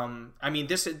 I mean,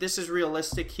 this is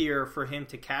realistic here for him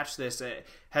to catch this.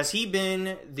 Has he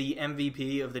been the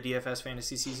MVP of the DFS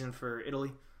fantasy season for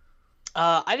Italy?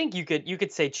 I think you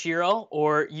could say Ciro,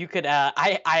 or you could.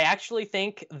 I actually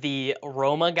think the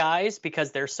Roma guys,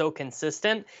 because they're so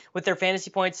consistent with their fantasy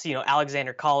points.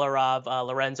 Alexander Kolarov,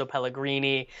 Lorenzo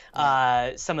Pellegrini,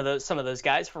 some of those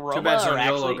guys for Roma. Too bad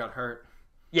Zaniolo got hurt.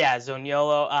 Yeah,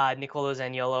 Zaniolo, Nicolo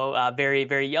Zaniolo, very,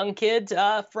 very young kid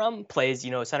plays,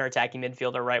 center attacking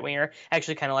midfielder, right winger.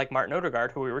 Actually, kind of like Martin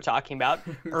Odegaard, who we were talking about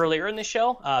earlier in the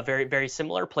show. Very, very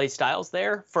similar play styles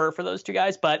there for those two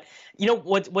guys. But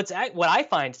what I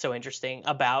find so interesting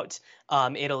about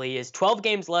Italy is 12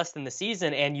 games less than the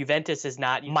season, and Juventus is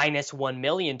not minus 1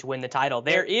 million to win the title.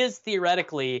 There is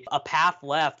theoretically a path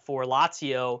left for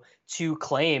Lazio to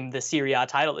claim the Serie A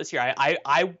title this year.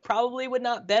 I probably would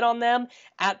not bet on them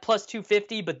at plus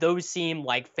 250, but those seem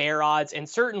like fair odds, and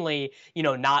certainly,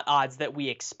 not odds that we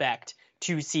expect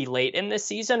to see late in this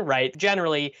season, right?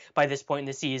 Generally, by this point in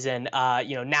the season,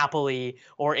 Napoli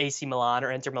or AC Milan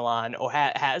or Inter Milan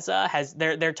has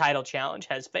their title challenge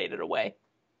has faded away.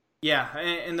 Yeah,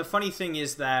 and the funny thing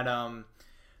is that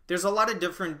there's a lot of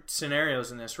different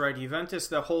scenarios in this, right? Juventus,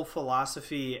 the whole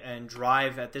philosophy and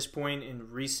drive at this point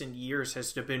in recent years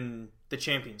has been the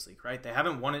Champions League, right? They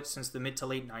haven't won it since the mid to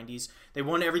late 90s. They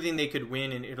won everything they could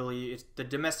win in Italy. The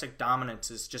domestic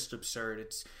dominance is just absurd.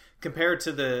 It's compared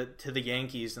to the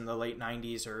Yankees in the late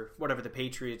 90s or whatever, the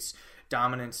Patriots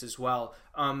dominance as well.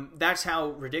 That's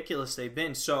how ridiculous they've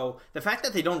been. So the fact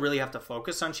that they don't really have to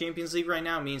focus on Champions League right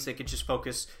now means they could just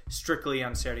focus strictly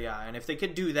on Serie A. And if they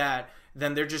could do that,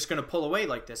 then they're just going to pull away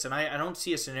like this. And I don't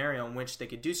see a scenario in which they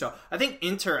could do so. I think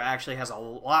Inter actually has a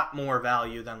lot more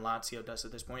value than Lazio does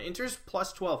at this point. Inter's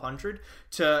plus 1,200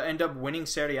 to end up winning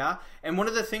Serie A. And one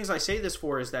of the things I say this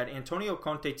for is that Antonio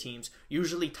Conte teams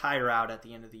usually tire out at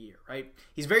the end of the year, right?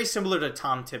 He's very similar to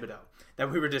Tom Thibodeau that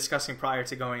we were discussing prior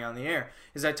to going on the air,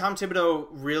 is that Tom Thibodeau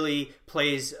really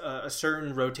plays a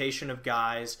certain rotation of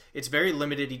guys. It's very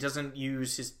limited. He doesn't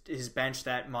use his bench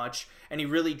that much, and he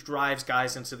really drives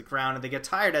guys into the ground, and they get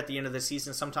tired at the end of the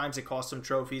season. Sometimes it costs them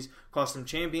trophies, costs them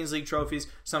Champions League trophies,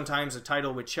 sometimes a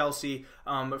title with Chelsea,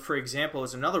 for example,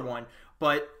 is another one.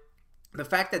 But the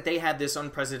fact that they had this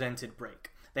unprecedented break,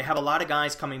 they have a lot of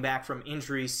guys coming back from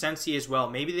injury, Sensi as well.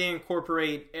 Maybe they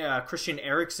incorporate Christian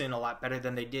Eriksen a lot better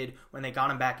than they did when they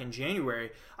got him back in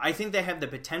January. I think they have the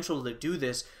potential to do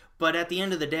this, but at the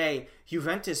end of the day,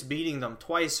 Juventus beating them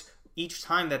twice each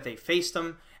time that they face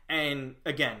them. And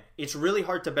again, it's really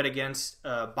hard to bet against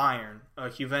Bayern,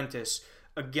 Juventus,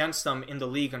 against them in the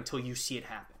league until you see it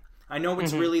happen. I know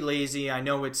it's really lazy. I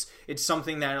know it's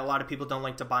something that a lot of people don't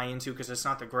like to buy into because it's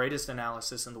not the greatest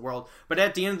analysis in the world. But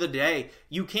at the end of the day,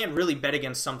 you can't really bet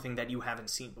against something that you haven't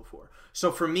seen before.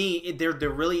 So for me, there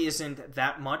really isn't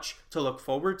that much to look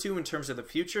forward to in terms of the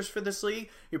futures for this league.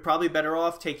 You're probably better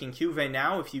off taking Juve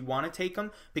now if you want to take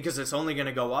them, because it's only going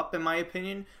to go up, in my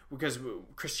opinion, because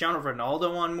Cristiano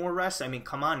Ronaldo on more rest. I mean,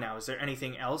 come on now. Is there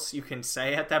anything else you can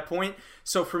say at that point?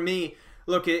 So for me,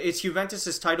 look, it's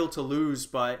Juventus' title to lose,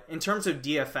 but in terms of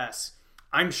DFS,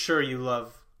 I'm sure you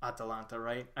love Atalanta,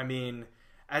 right? I mean,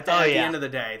 at the end of the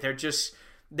day,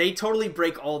 they totally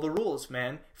break all the rules,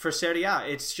 man. For Serie A,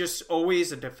 it's just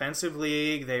always a defensive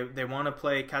league. They want to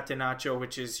play catenaccio,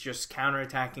 which is just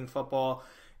counterattacking football,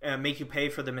 make you pay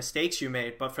for the mistakes you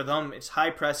made. But for them, it's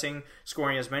high pressing,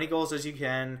 scoring as many goals as you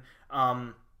can.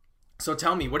 So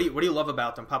tell me, what do you love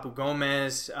about them? Papu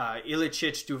Gomez,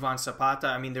 Ilicic, Duvan Zapata.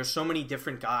 I mean, there's so many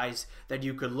different guys that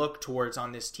you could look towards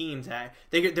on this team that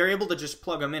they're able to just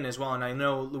plug them in as well. And I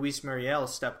know Luis Muriel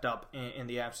stepped up in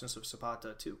the absence of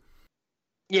Zapata too.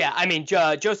 Yeah, I mean,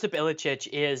 Josip Ilicic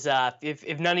is,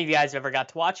 if none of you guys ever got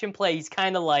to watch him play, he's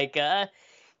kind of like,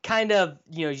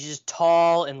 he's just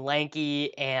tall and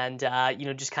lanky and,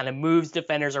 just kind of moves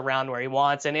defenders around where he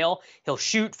wants, and he'll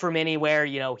shoot from anywhere.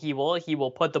 He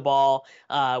will put the ball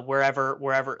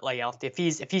wherever, like, if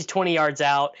he's 20 yards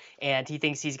out and he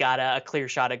thinks he's got a clear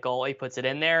shot at goal, he puts it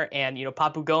in there. And,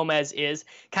 Papu Gomez is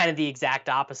kind of the exact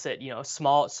opposite,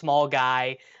 small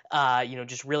guy,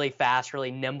 just really fast,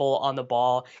 really nimble on the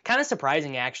ball. Kind of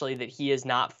surprising, actually, that he has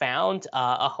not found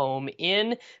a home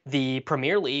in the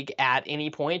Premier League at any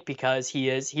point, because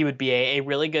he would be a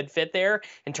really good fit there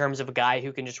in terms of a guy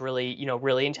who can just really,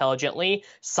 really intelligently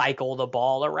cycle the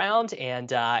ball around and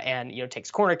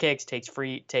takes corner kicks, takes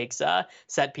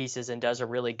set pieces, and does a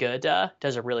really good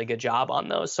job on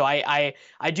those. So I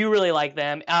do really like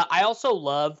them. I also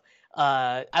love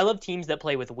teams that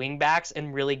play with wing backs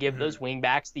and really give those wing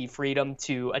backs the freedom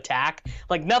to attack.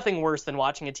 Like, nothing worse than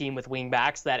watching a team with wing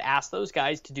backs that ask those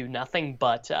guys to do nothing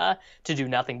but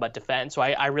defend. So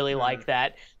I really like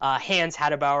that. Hans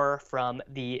Hadebauer from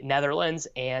the Netherlands,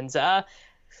 and I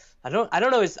don't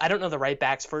know the right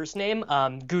back's first name.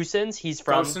 Goossens, he's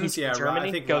from Germany.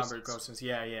 I think Robert Goossens.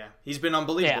 Yeah. He's been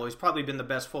unbelievable. Yeah. He's probably been the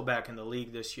best fullback in the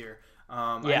league this year.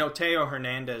 I know Teo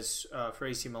Hernandez for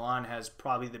AC Milan has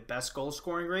probably the best goal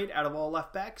scoring rate out of all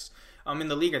left backs in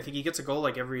the league. I think he gets a goal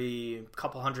like every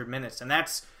couple hundred minutes, and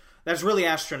that's really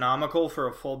astronomical for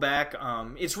a fullback.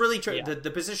 It's really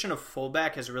the position of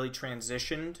fullback has really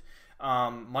transitioned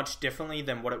much differently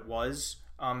than what it was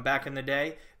back in the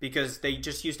day, because they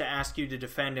just used to ask you to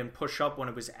defend and push up when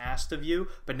it was asked of you,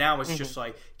 but now it's just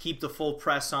like keep the full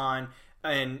press on.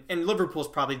 And Liverpool's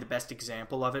probably the best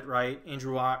example of it, right?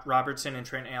 Andrew Robertson and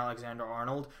Trent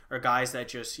Alexander-Arnold are guys that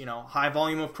just, high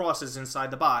volume of crosses inside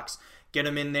the box. Get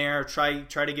them in there, try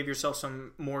to give yourself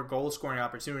some more goal-scoring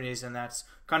opportunities, and that's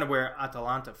kind of where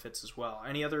Atalanta fits as well.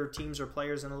 Any other teams or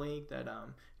players in the league that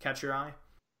catch your eye?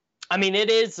 I mean,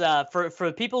 it is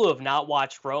for people who have not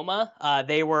watched Roma.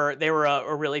 They were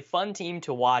a really fun team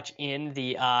to watch in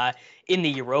the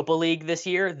Europa League this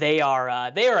year. They are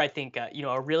I think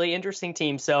a really interesting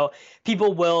team. So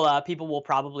people will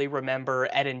probably remember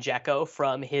Edin Dzeko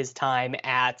from his time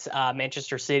at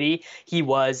Manchester City. He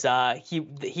was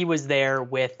there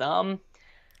with Mario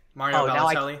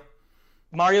Balotelli.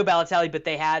 Mario Balotelli, but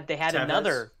they had Tevez.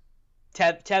 another.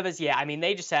 Tevez, yeah. I mean,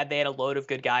 they had a load of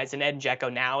good guys, and Edin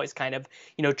Dzeko now is kind of,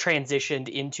 transitioned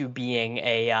into being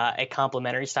a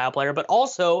complementary style player. But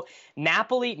also,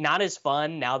 Napoli, not as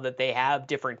fun now that they have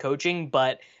different coaching,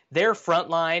 but their front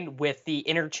line with the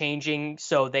interchanging,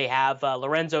 so they have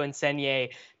Lorenzo Insigne,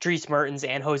 Dries Mertens,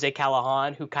 and Jose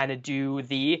Callahan, who kind of do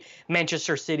the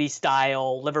Manchester City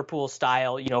style, Liverpool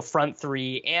style, front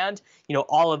three, and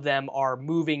all of them are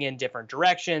moving in different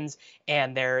directions,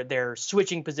 and they're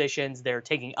switching positions, they're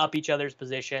taking up each other's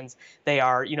positions, they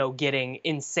are getting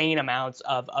insane amounts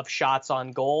of shots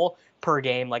on goal per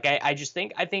game. Like I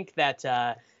think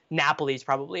that Napoli is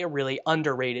probably a really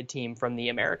underrated team from the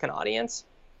American audience.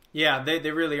 Yeah,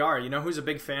 they really are. You know who's a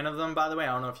big fan of them, by the way?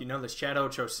 I don't know if you know this. Chad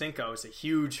Ochocinco is a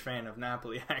huge fan of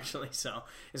Napoli, actually. So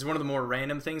it's one of the more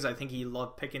random things. I think he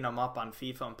loved picking them up on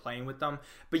FIFA and playing with them.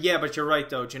 But you're right,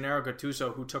 though. Gennaro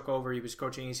Gattuso, who took over, he was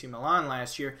coaching AC Milan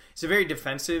last year. He's a very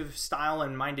defensive style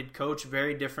and minded coach,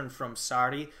 very different from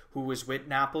Sarri, who was with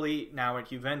Napoli, now at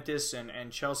Juventus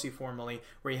and Chelsea formerly,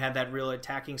 where he had that real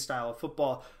attacking style of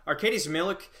football. Arkadiusz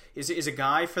Milik is a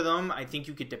guy for them I think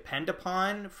you could depend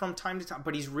upon from time to time,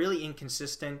 but he's really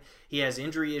inconsistent. He has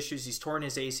injury issues. He's torn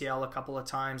his ACL a couple of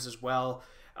times as well.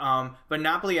 But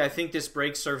Napoli, I think this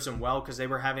break serves them well because they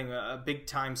were having a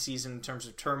big-time season in terms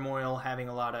of turmoil, having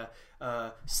a lot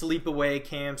of sleepaway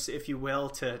camps, if you will,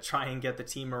 to try and get the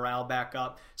team morale back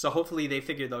up. So hopefully they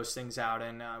figure those things out,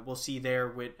 and we'll see there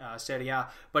with Serie A.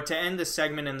 But to end the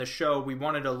segment in the show, we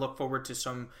wanted to look forward to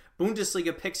some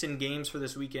Bundesliga picks and games for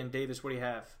this weekend. Davis, what do you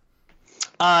have?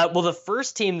 Well, the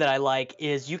first team that I like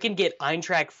is you can get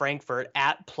Eintracht Frankfurt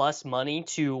at plus money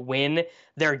to win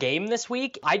their game this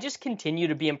week. I just continue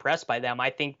to be impressed by them. I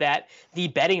think that the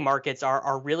betting markets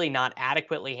are really not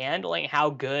adequately handling how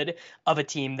good of a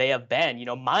team they have been.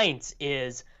 Mainz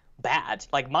is bad.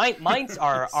 Like Mainz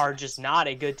are just not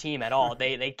a good team at all.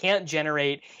 They can't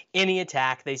generate any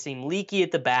attack. They seem leaky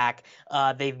at the back.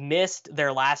 They've missed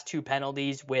their last two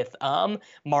penalties with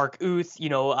Mark Uth,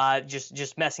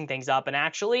 just messing things up. And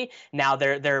actually now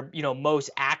their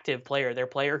most active player, their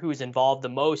player who's involved the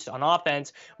most on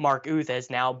offense, Mark Uth,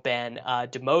 has now been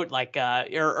demoted,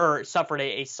 or suffered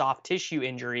a soft tissue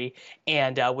injury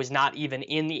and was not even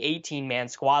in the 18-man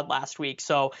squad last week.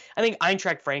 So I think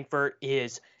Eintracht Frankfurt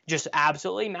is just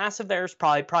absolutely massive. There's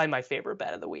probably my favorite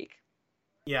bet of the week.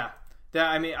 Yeah.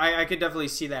 I could definitely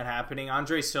see that happening.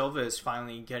 Andre Silva is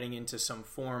finally getting into some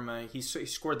form. He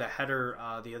scored the header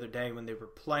the other day when they were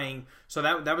playing, so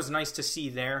that was nice to see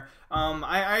there.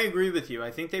 I agree with you.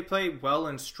 I think they play well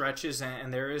in stretches,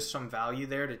 and there is some value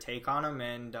there to take on them.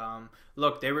 And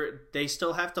look, they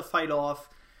still have to fight off,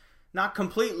 not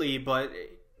completely, but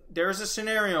there's a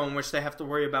scenario in which they have to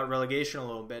worry about relegation a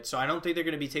little bit. So I don't think they're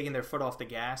going to be taking their foot off the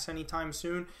gas anytime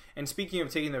soon. And speaking of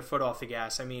taking their foot off the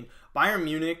gas, I mean, Bayern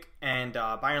Munich and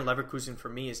Bayern Leverkusen for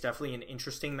me is definitely an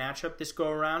interesting matchup this go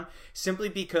around, simply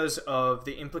because of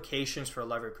the implications for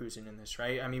Leverkusen in this,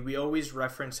 right? I mean, we always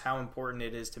reference how important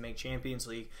it is to make Champions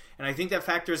League, and I think that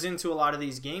factors into a lot of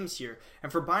these games here. And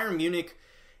for Bayern Munich,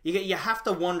 you have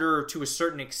to wonder to a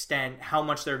certain extent how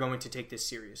much they're going to take this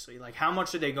seriously. Like, how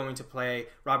much are they going to play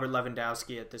Robert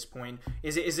Lewandowski at this point?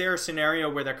 Is there a scenario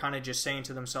where they're kind of just saying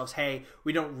to themselves, hey,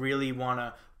 we don't really want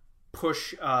to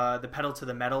push the pedal to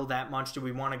the metal that much? Do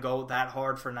we want to go that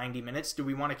hard for 90 minutes? Do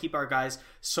we want to keep our guys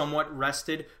somewhat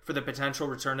rested for the potential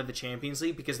return of the Champions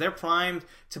League? Because they're primed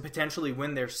to potentially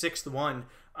win their sixth one,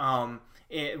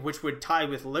 which would tie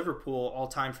with Liverpool all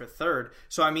time for third.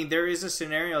 So, I mean, there is a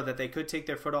scenario that they could take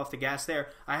their foot off the gas there.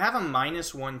 I have a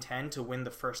minus 110 to win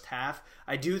the first half.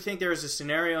 I do think there is a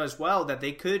scenario as well that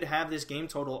they could have this game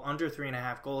total under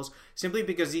 3.5 goals, simply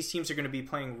because these teams are going to be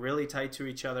playing really tight to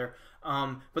each other.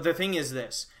 But the thing is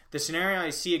this. The scenario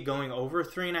I see it going over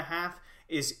 3.5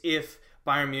 is if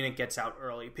Bayern Munich gets out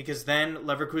early, because then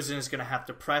Leverkusen is going to have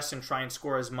to press and try and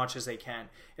score as much as they can.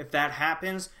 If that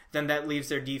happens, then that leaves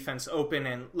their defense open,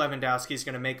 and Lewandowski is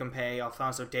going to make them pay.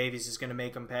 Alphonso Davies is going to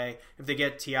make them pay. If they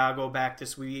get Thiago back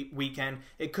this weekend,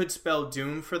 it could spell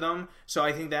doom for them. So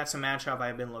I think that's a matchup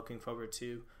I've been looking forward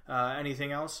to.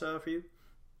 Anything else for you?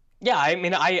 Yeah, I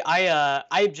mean,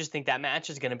 I just think that match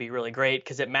is going to be really great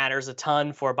because it matters a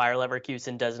ton for Bayer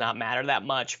Leverkusen. Does not matter that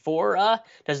much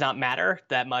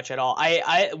at all.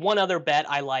 One other bet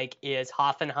I like is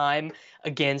Hoffenheim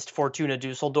against Fortuna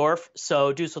Düsseldorf.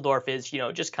 So Düsseldorf is,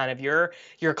 just kind of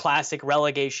your classic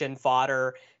relegation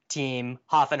fodder team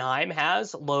Hoffenheim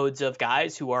has loads of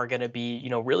guys who are going to be, you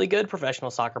know, really good professional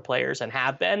soccer players and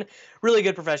have been really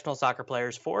good professional soccer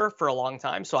players for a long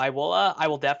time. So I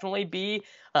will definitely be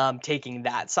taking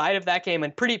that side of that game,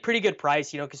 and pretty good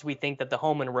price, you know, because we think that the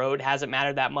home and road hasn't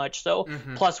mattered that much. So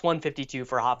plus 152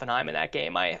 for Hoffenheim in that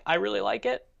game. I really like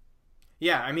it.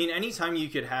 Yeah, I mean, anytime you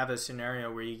could have a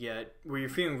scenario where you're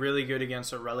feeling really good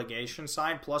against a relegation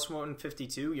side, plus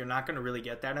 152, you're not going to really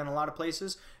get that in a lot of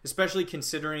places, especially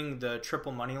considering the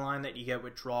triple money line that you get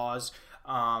with draws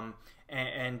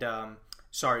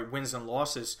wins and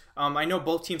losses. I know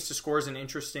both teams to score is an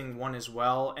interesting one as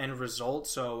well, end result,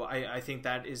 so I think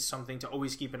that is something to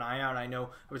always keep an eye out. I know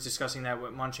I was discussing that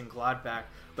with Munch and Gladbach.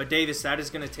 But Davis, that is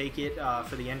going to take it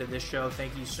for the end of this show.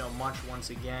 Thank you so much once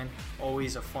again.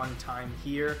 Always a fun time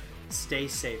here. Stay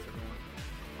safe, everyone.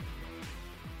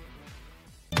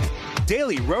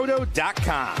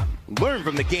 DailyRoto.com. Learn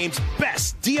from the game's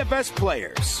best DFS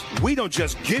players. We don't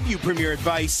just give you premier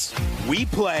advice, we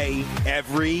play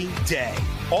every day.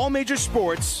 All major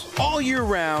sports, all year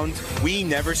round, we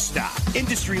never stop.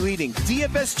 Industry-leading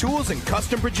DFS tools and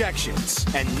custom projections.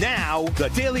 And now, the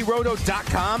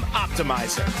DailyRoto.com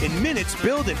Optimizer. In minutes,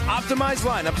 build and optimize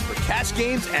lineups for cash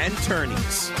games and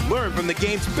tourneys. Learn from the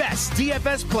game's best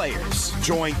DFS players.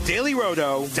 Join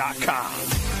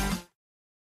DailyRoto.com.